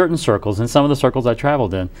in certain circles, in some of the circles I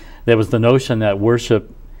traveled in, there was the notion that worship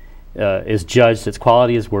is judged, its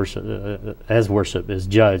quality as worship is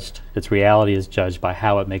judged, its reality is judged by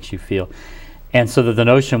how it makes you feel. And so that the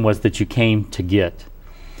notion was that you came to get.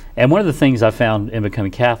 And one of the things I found in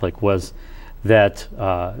becoming Catholic was that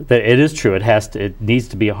it is true, it needs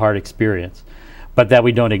to be a heart experience, but that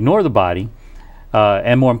we don't ignore the body,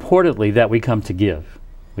 and more importantly, that we come to give.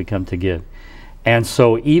 We come to give. And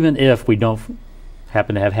so even if we don't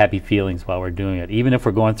happen to have happy feelings while we're doing it, even if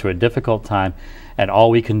we're going through a difficult time and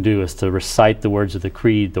all we can do is to recite the words of the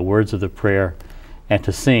creed, the words of the prayer, and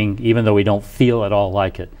to sing, even though we don't feel at all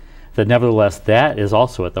like it, that nevertheless that is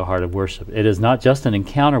also at the heart of worship. It is not just an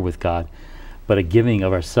encounter with God, but a giving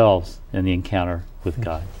of ourselves in the encounter with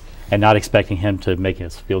God, and not expecting Him to make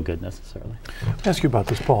us feel good necessarily. I'll ask you about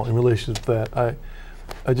this, Paul, in relation to that.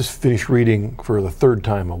 I just finished reading for the third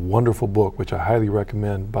time a wonderful book, which I highly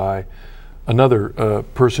recommend, by another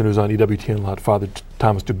person who's on EWTN a lot, Father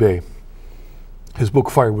Thomas Dubay. His book,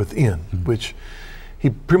 Fire Within, which he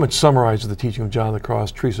pretty much summarizes the teaching of John of the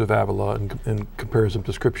Cross, Teresa of Avila, and compares them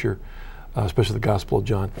to Scripture, especially the Gospel of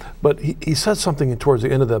John. But he says something towards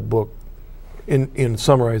the end of that book, in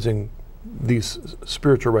summarizing these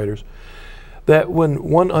spiritual writers, that when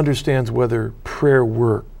one understands whether prayer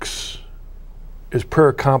works, is prayer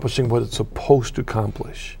accomplishing what it's supposed to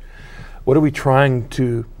accomplish? What are we trying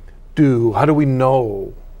to do? How do we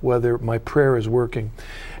know whether my prayer is working?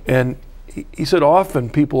 And he said often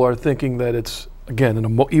people are thinking that it's,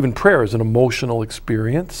 again, even prayer is an emotional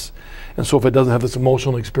experience. And so if it doesn't have this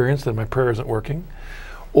emotional experience, then my prayer isn't working.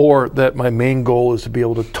 Or that my main goal is to be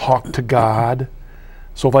able to talk to God.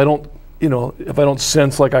 So if I don't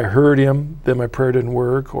sense like I heard Him, then my prayer didn't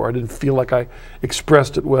work, or I didn't feel like I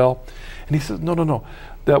expressed it well. And he says, no.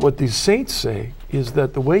 That what these saints say is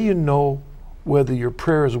that the way you know whether your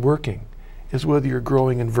prayer is working is whether you're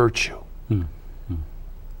growing in virtue.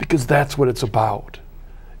 Because that's what it's about.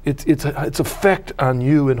 Its effect on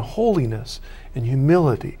you in holiness and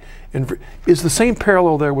humility. And is the same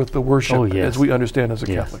parallel there with the worship as we understand as a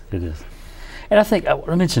Catholic? It is. And I think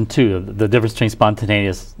I mentioned too the difference between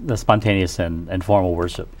spontaneous and formal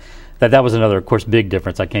worship. That was another, of course, big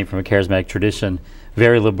difference. I came from a charismatic tradition,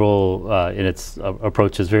 very liberal in its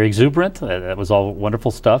approaches, very exuberant. That was all wonderful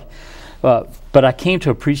stuff. But I came to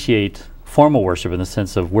appreciate formal worship in the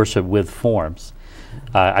sense of worship with forms.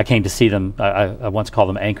 I came to see them, I once called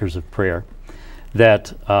them anchors of prayer,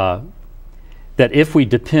 that if we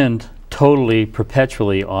depend totally,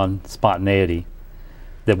 perpetually on spontaneity,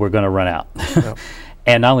 that we're going to run out. Yep.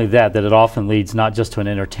 And not only that, that it often leads not just to an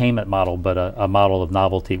entertainment model, but a model of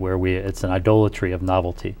novelty where it's an idolatry of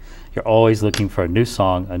novelty. You're always looking for a new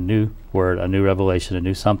song, a new word, a new revelation, a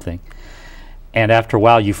new something. And after a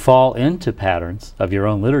while, you fall into patterns of your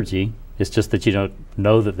own liturgy. It's just that you don't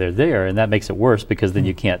know that they're there, and that makes it worse because then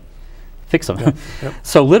you can't fix them. Yep. Yep.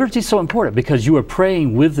 So liturgy is so important because you are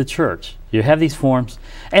praying with the church. You have these forms,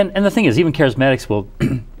 and the thing is, even charismatics will,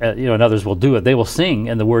 and others will do it. They will sing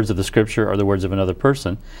in the words of the Scripture or the words of another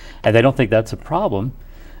person, and they don't think that's a problem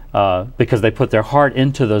because they put their heart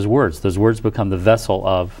into those words. Those words become the vessel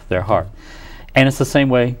of their heart, and it's the same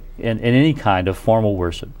way in any kind of formal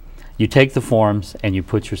worship. You take the forms and you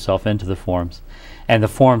put yourself into the forms, and the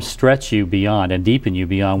forms stretch you beyond and deepen you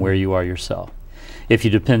beyond where you are yourself. If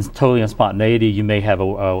you depend totally on spontaneity, you may have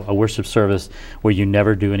a worship service where you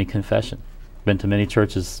never do any confession. Been to many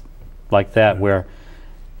churches like that where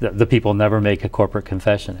the people never make a corporate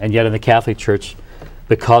confession. And yet in the Catholic Church,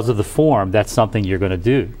 because of the form, that's something you're going to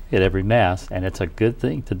do at every Mass, and it's a good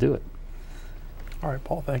thing to do it. All right,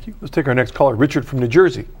 Paul, thank you. Let's take our next caller, Richard from New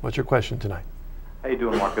Jersey. What's your question tonight? How you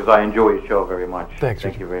doing, Marcus? I enjoy your show very much. Thanks.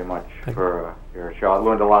 Thank you very much for your show. I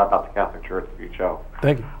learned a lot about the Catholic Church through your show.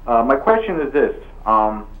 Thank you. My question is this.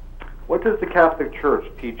 What does the Catholic Church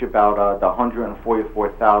teach about the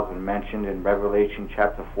 144,000 mentioned in Revelation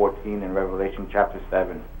chapter 14 and Revelation chapter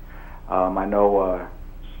 7? I know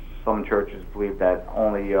some churches believe that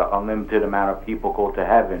only a limited amount of people go to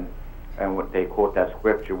heaven, and what they quote that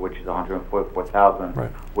scripture, which is 144,000,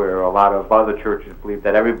 right, where a lot of other churches believe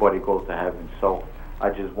that everybody goes to heaven. So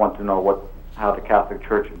I just want to know how the Catholic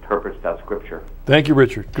Church interprets that scripture. Thank you,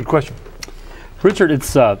 Richard. Good question. Richard,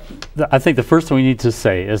 it's I think the first thing we need to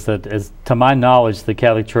say is that, to my knowledge, the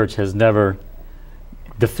Catholic Church has never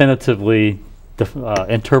definitively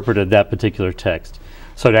interpreted that particular text.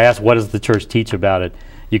 So to ask what does the Church teach about it,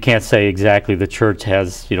 you can't say exactly the Church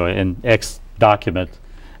has, in X document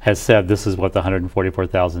has said this is what the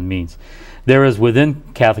 144,000 means. There is within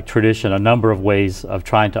Catholic tradition a number of ways of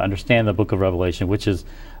trying to understand the book of Revelation, which is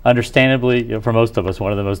understandably, for most of us,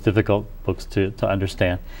 one of the most difficult books to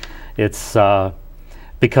understand. It's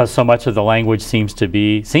because so much of the language seems to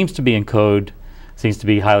be in code, seems to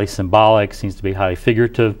be highly symbolic, seems to be highly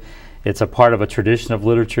figurative. It's a part of a tradition of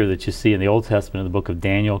literature that you see in the Old Testament in the book of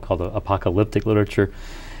Daniel called the apocalyptic literature,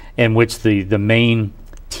 in which the main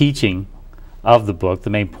teaching of the book, the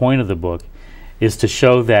main point of the book, is to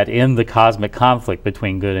show that in the cosmic conflict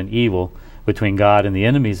between good and evil, between God and the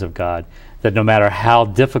enemies of God, that no matter how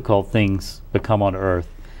difficult things become on earth,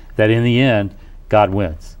 that in the end, God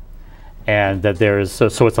wins. And that there is, so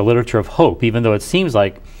it's a literature of hope, even though it seems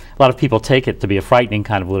like a lot of people take it to be a frightening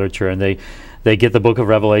kind of literature, and they get the book of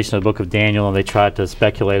Revelation, the book of Daniel, and they try to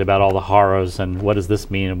speculate about all the horrors and what does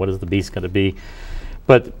this mean and what is the beast going to be.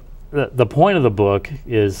 But the point of the book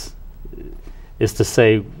is to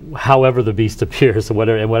say, however the beast appears in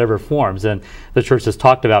whatever forms. And the Church has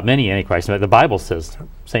talked about many antichrists. The Bible says,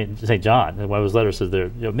 St. John, in one of his letters, says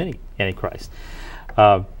there are many antichrists.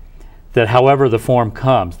 That however the form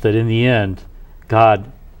comes, that in the end,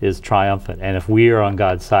 God is triumphant. And if we are on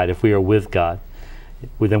God's side, if we are with God,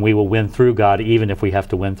 then we will win through God, even if we have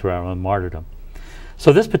to win through our own martyrdom.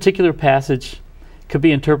 So this particular passage could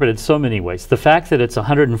be interpreted so many ways. The fact that it's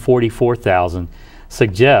 144,000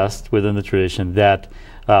 suggests within the tradition that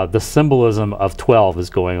the symbolism of 12 is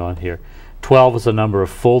going on here. 12 is a number of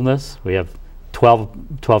fullness. We have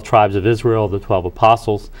 12 tribes of Israel, the 12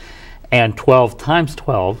 apostles, and 12 times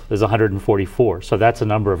 12 is 144. So that's a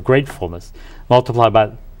number of great fullness. Multiplied by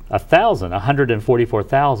 1,000,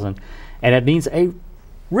 144,000, and it means a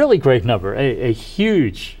really great number, a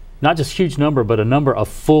huge, not just huge number, but a number of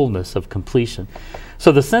fullness, of completion.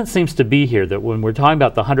 So the sense seems to be here that when we're talking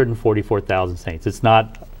about the 144,000 saints, it's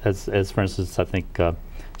not, as for instance, I think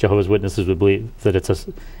Jehovah's Witnesses would believe that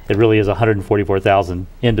it really is 144,000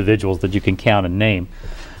 individuals that you can count and name,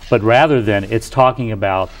 but rather than it's talking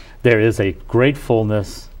about there is a great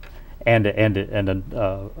fullness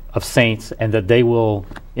of saints, and that they will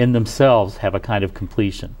in themselves have a kind of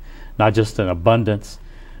completion, not just an abundance,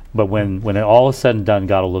 but when it all is said and done,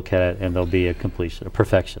 God will look at it and there'll be a completion, a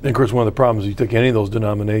perfection. And of course, one of the problems, you take any of those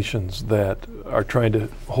denominations that are trying to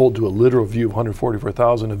hold to a literal view of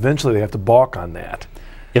 144,000, eventually they have to balk on that.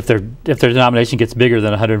 If their denomination gets bigger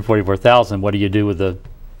than 144,000, what do you do with the?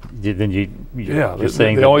 Then you're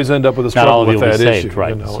saying they always end up with a struggle with that issue,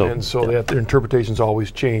 right? And so their interpretations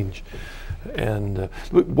always change. And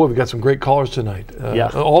boy, we've got some great callers tonight. Yeah.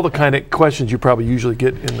 All the kind of questions you probably usually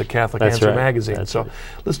get in the Catholic That's Answer right. magazine. That's So right.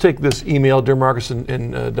 let's take this email, dear Marcus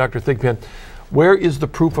and Dr. Thigpen. Where is the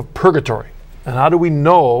proof of purgatory? And how do we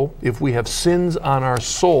know if we have sins on our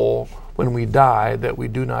soul when we die that we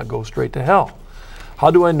do not go straight to hell?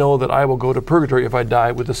 How do I know that I will go to purgatory if I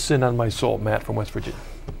die with a sin on my soul? Matt from West Virginia.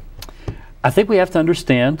 I think we have to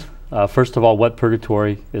understand, first of all, what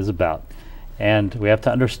purgatory is about. And we have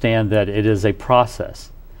to understand that it is a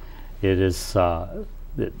process. It is, the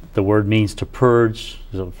word means to purge,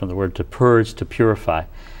 so from the word to purge, to purify.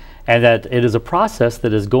 And that it is a process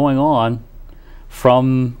that is going on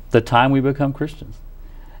from the time we become Christians.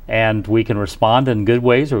 And we can respond in good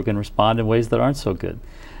ways, or we can respond in ways that aren't so good.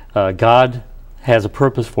 God has a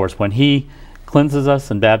purpose for us. When He cleanses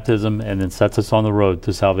us in baptism and then sets us on the road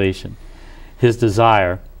to salvation, His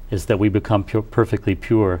desire is that we become perfectly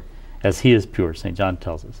pure as He is pure, St. John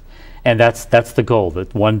tells us. And that's the goal,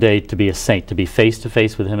 that one day to be a saint, to be face to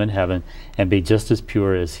face with Him in heaven and be just as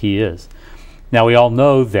pure as He is. Now we all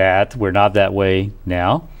know that we're not that way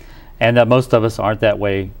now, and that most of us aren't that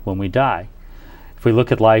way when we die. If we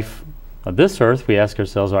look at life on this earth, we ask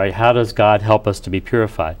ourselves, all right, how does God help us to be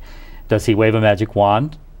purified? Does He wave a magic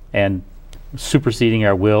wand and superseding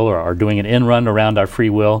our will or doing an in-run around our free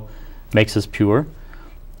will makes us pure?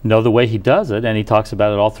 No, the way He does it, and He talks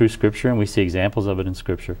about it all through Scripture, and we see examples of it in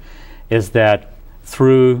Scripture, is that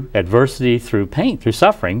through adversity, through pain, through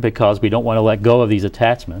suffering, because we don't want to let go of these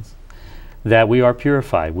attachments, that we are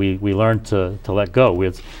purified. We learn to let go.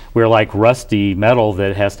 We're like rusty metal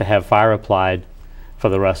that has to have fire applied for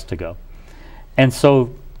the rust to go. And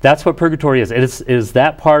so that's what purgatory is. It is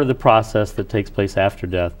that part of the process that takes place after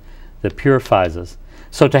death that purifies us.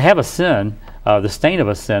 So to have a sin, the stain of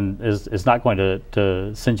a sin is not going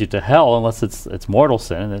to send you to hell unless it's mortal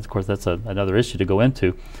sin, and of course that's another issue to go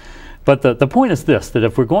into. But the point is this, that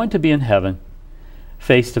if we're going to be in heaven,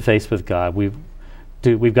 face to face with God,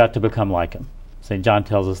 we've got to become like Him. St. John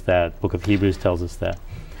tells us that, the book of Hebrews tells us that.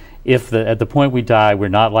 If at the point we die we're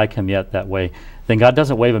not like Him yet that way, then God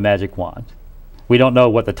doesn't wave a magic wand. We don't know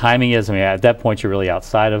what the timing is. I mean, at that point you're really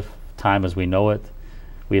outside of time as we know it,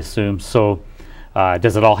 we assume. So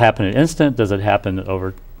does it all happen in an instant? Does it happen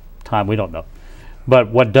over time? We don't know. But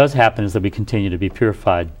what does happen is that we continue to be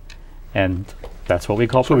purified, and that's what we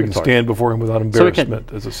call So we can stand before Him without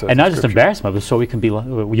embarrassment, as it says. And not in just Scripture. embarrassment, but so we can be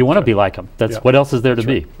you want to be like Him. That's what else is there to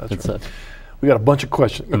be? That's right. We got a bunch of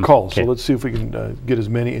questions, calls, so let's see if we can get as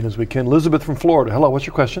many in as we can. Elizabeth from Florida. Hello, what's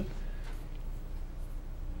your question?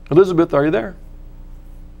 Elizabeth, are you there?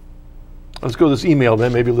 Let's go to this email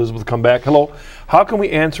then. Maybe Elizabeth will come back. Hello. How can we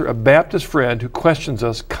answer a Baptist friend who questions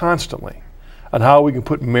us constantly on how we can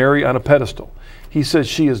put Mary on a pedestal? He says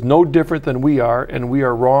she is no different than we are, and we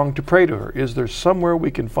are wrong to pray to her. Is there somewhere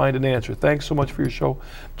we can find an answer? Thanks so much for your show.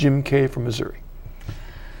 Jim K. from Missouri.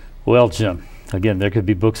 Well, Jim, again, there could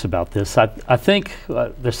be books about this. I think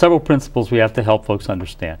there's several principles we have to help folks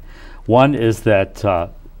understand. One is that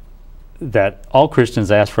all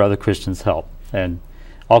Christians ask for other Christians' help, and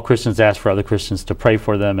all Christians ask for other Christians to pray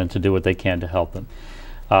for them and to do what they can to help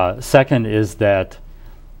them. Second is that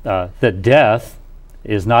death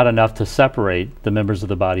is not enough to separate the members of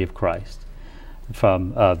the body of Christ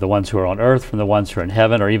from the ones who are on earth, from the ones who are in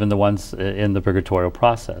heaven, or even the ones in the purgatorial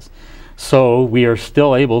process. So we are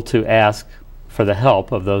still able to ask for the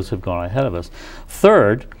help of those who have gone ahead of us.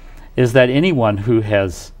 Third is that anyone who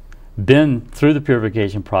has been through the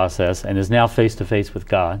purification process and is now face to face with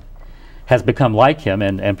God has become like Him,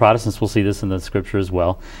 and Protestants will see this in the Scripture as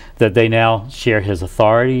well, that they now share His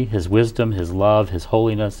authority, His wisdom, His love, His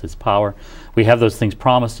holiness, His power. We have those things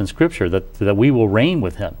promised in Scripture, that we will reign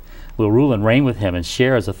with Him. We'll rule and reign with Him and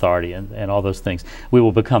share His authority and all those things. We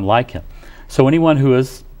will become like Him. So anyone who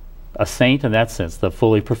is a saint in that sense, the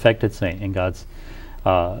fully perfected saint in God's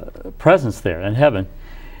presence there in heaven,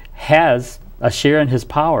 has a share in His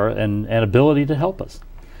power and ability to help us.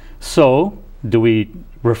 So do we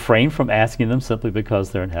refrain from asking them simply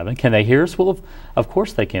because they're in heaven? Can they hear us? Well, of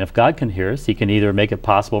course they can. If God can hear us, He can either make it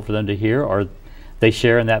possible for them to hear, or they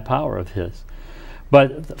share in that power of His.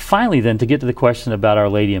 But finally then, to get to the question about Our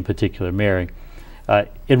Lady in particular, Mary,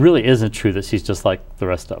 it really isn't true that she's just like the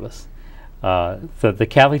rest of us. The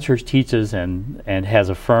Catholic Church teaches and has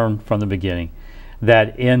affirmed from the beginning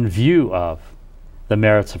that in view of the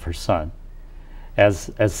merits of her Son,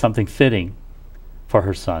 as something fitting for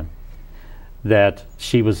her Son, that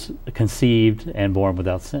she was conceived and born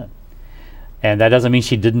without sin. And that doesn't mean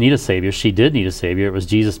she didn't need a Savior. She did need a Savior. It was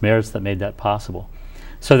Jesus' merits that made that possible.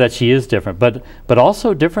 So that she is different, but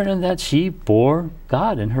also different in that she bore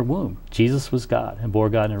God in her womb. Jesus was God and bore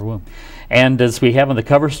God in her womb. And as we have on the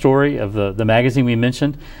cover story of the magazine we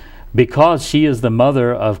mentioned, because she is the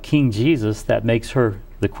mother of King Jesus, that makes her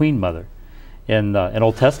the Queen Mother. In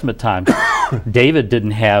Old Testament times, David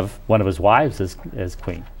didn't have one of his wives as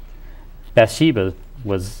queen. Bathsheba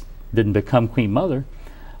didn't become Queen Mother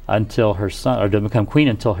until her son, or didn't become queen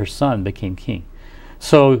until her son became king.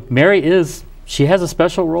 So Mary she has a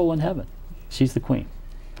special role in heaven. She's the queen.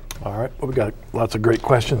 All right. Well, we got lots of great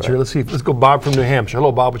questions here. Let's go Bob from New Hampshire.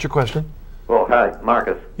 Hello, Bob. What's your question? Well, hi,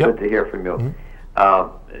 Marcus. Yep. Good to hear from you.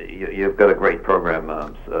 You've got a great program.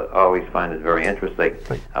 So I always find it very interesting.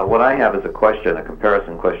 What I have is a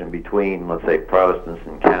comparison question between, let's say, Protestants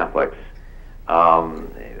and Catholics.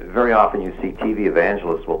 Very often you see TV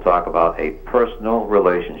evangelists will talk about a personal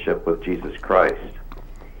relationship with Jesus Christ.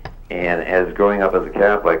 And as growing up as a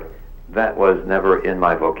Catholic, that was never in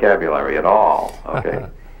my vocabulary at all. Okay.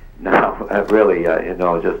 Now, really,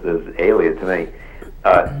 just as alien to me.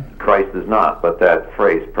 Christ is not, but that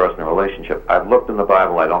phrase, personal relationship, I've looked in the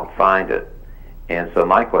Bible, I don't find it. And so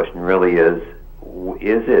my question really is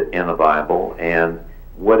it in the Bible, and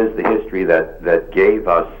what is the history that gave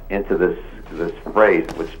us into this phrase,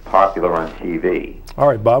 which is popular on TV? All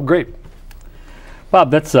right, Bob, great. Bob,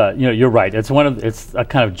 that's you're right. It's a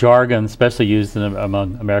kind of jargon, especially used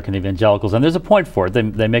among American evangelicals, and there's a point for it.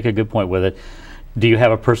 They make a good point with it. Do you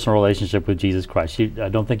have a personal relationship with Jesus Christ? I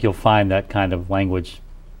don't think you'll find that kind of language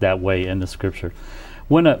that way in the Scripture.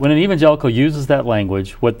 When an evangelical uses that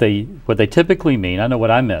language, what they typically mean, I know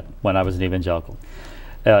what I meant when I was an evangelical,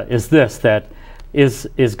 is this: that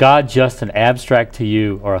is God just an abstract to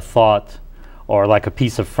you, or a thought, or like a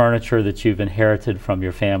piece of furniture that you've inherited from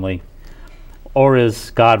your family? Or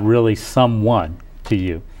is God really someone to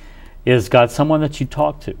you? Is God someone that you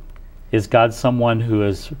talk to? Is God someone who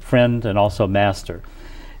is friend and also master?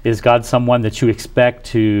 Is God someone that you expect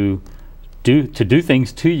to do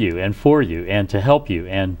things to you and for you and to help you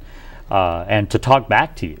and to talk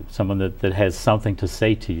back to you? Someone that has something to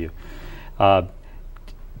say to you.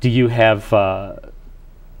 Do you have?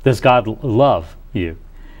 Does God love you?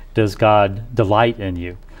 Does God delight in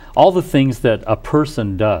you? All the things that a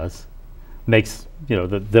person does makes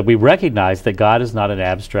that we recognize that God is not an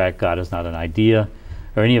abstract, God is not an idea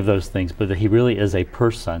or any of those things, but that He really is a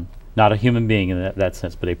person, not a human being in that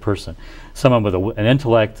sense, but a person, someone with an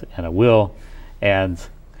intellect and a will, and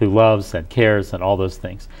who loves and cares and all those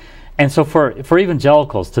things. And so for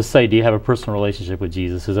evangelicals to say, do you have a personal relationship with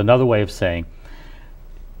Jesus, is another way of saying,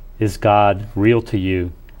 is God real to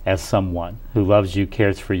you as someone who loves you,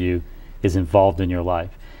 cares for you, is involved in your life?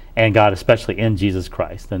 And God especially in Jesus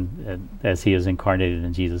Christ, and as He is incarnated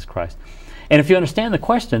in Jesus Christ. And if you understand the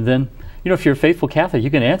question, then if you're a faithful Catholic,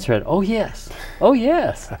 you can answer it, oh yes, oh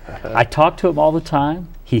yes. I talk to Him all the time.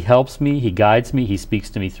 He helps me, He guides me, He speaks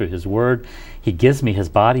to me through His Word. He gives me His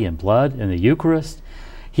body and blood in the Eucharist.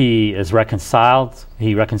 He reconciles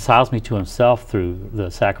me to Himself through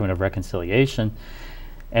the sacrament of reconciliation,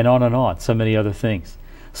 and on, so many other things.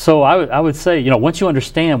 So I would say, once you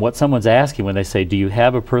understand what someone's asking when they say, do you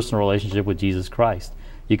have a personal relationship with Jesus Christ?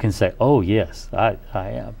 You can say, oh yes, I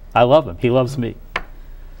am. I love Him. He loves me.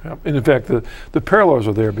 Yeah. And in fact, the parallels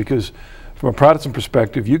are there, because from a Protestant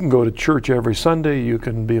perspective, you can go to church every Sunday, you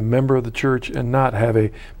can be a member of the church and not have a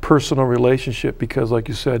personal relationship, because like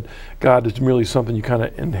you said, God is merely something you kind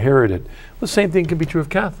of inherited. The same thing can be true of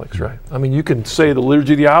Catholics, right? I mean, you can say the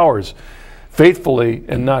Liturgy of the Hours faithfully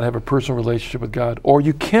and not have a personal relationship with God, or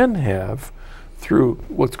you can have through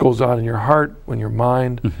what goes on in your heart, in your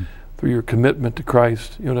mind, through your commitment to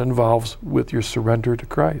Christ. That involves with your surrender to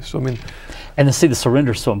Christ. So, I mean, and to see the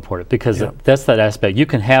surrender is so important, because that's that aspect. You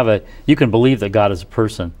can believe that God is a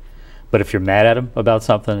person, but if you're mad at Him about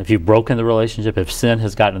something, if you've broken the relationship, if sin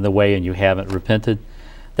has gotten in the way and you haven't repented,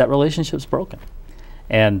 that relationship's broken.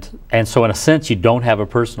 And so in a sense, you don't have a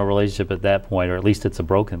personal relationship at that point, or at least it's a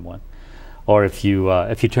broken one. Or if you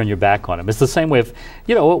turn your back on Him. It's the same way if,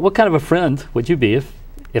 what kind of a friend would you be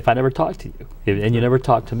if I never talked to you and you never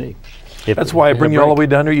talked to me? That's why I bring you all the way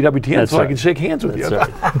down to EWTN, so I can shake hands with you. Right.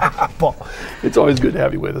 Paul, it's always good to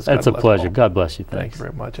have you with us. It's a pleasure. Paul. God bless you. Thanks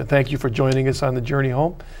very much. And thank you for joining us on the journey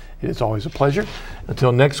home. It is always a pleasure.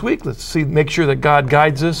 Until next week, make sure that God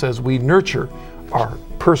guides us as we nurture our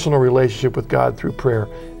personal relationship with God through prayer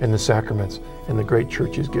and the sacraments and the great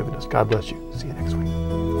church He's given us. God bless you. See you next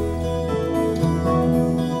week.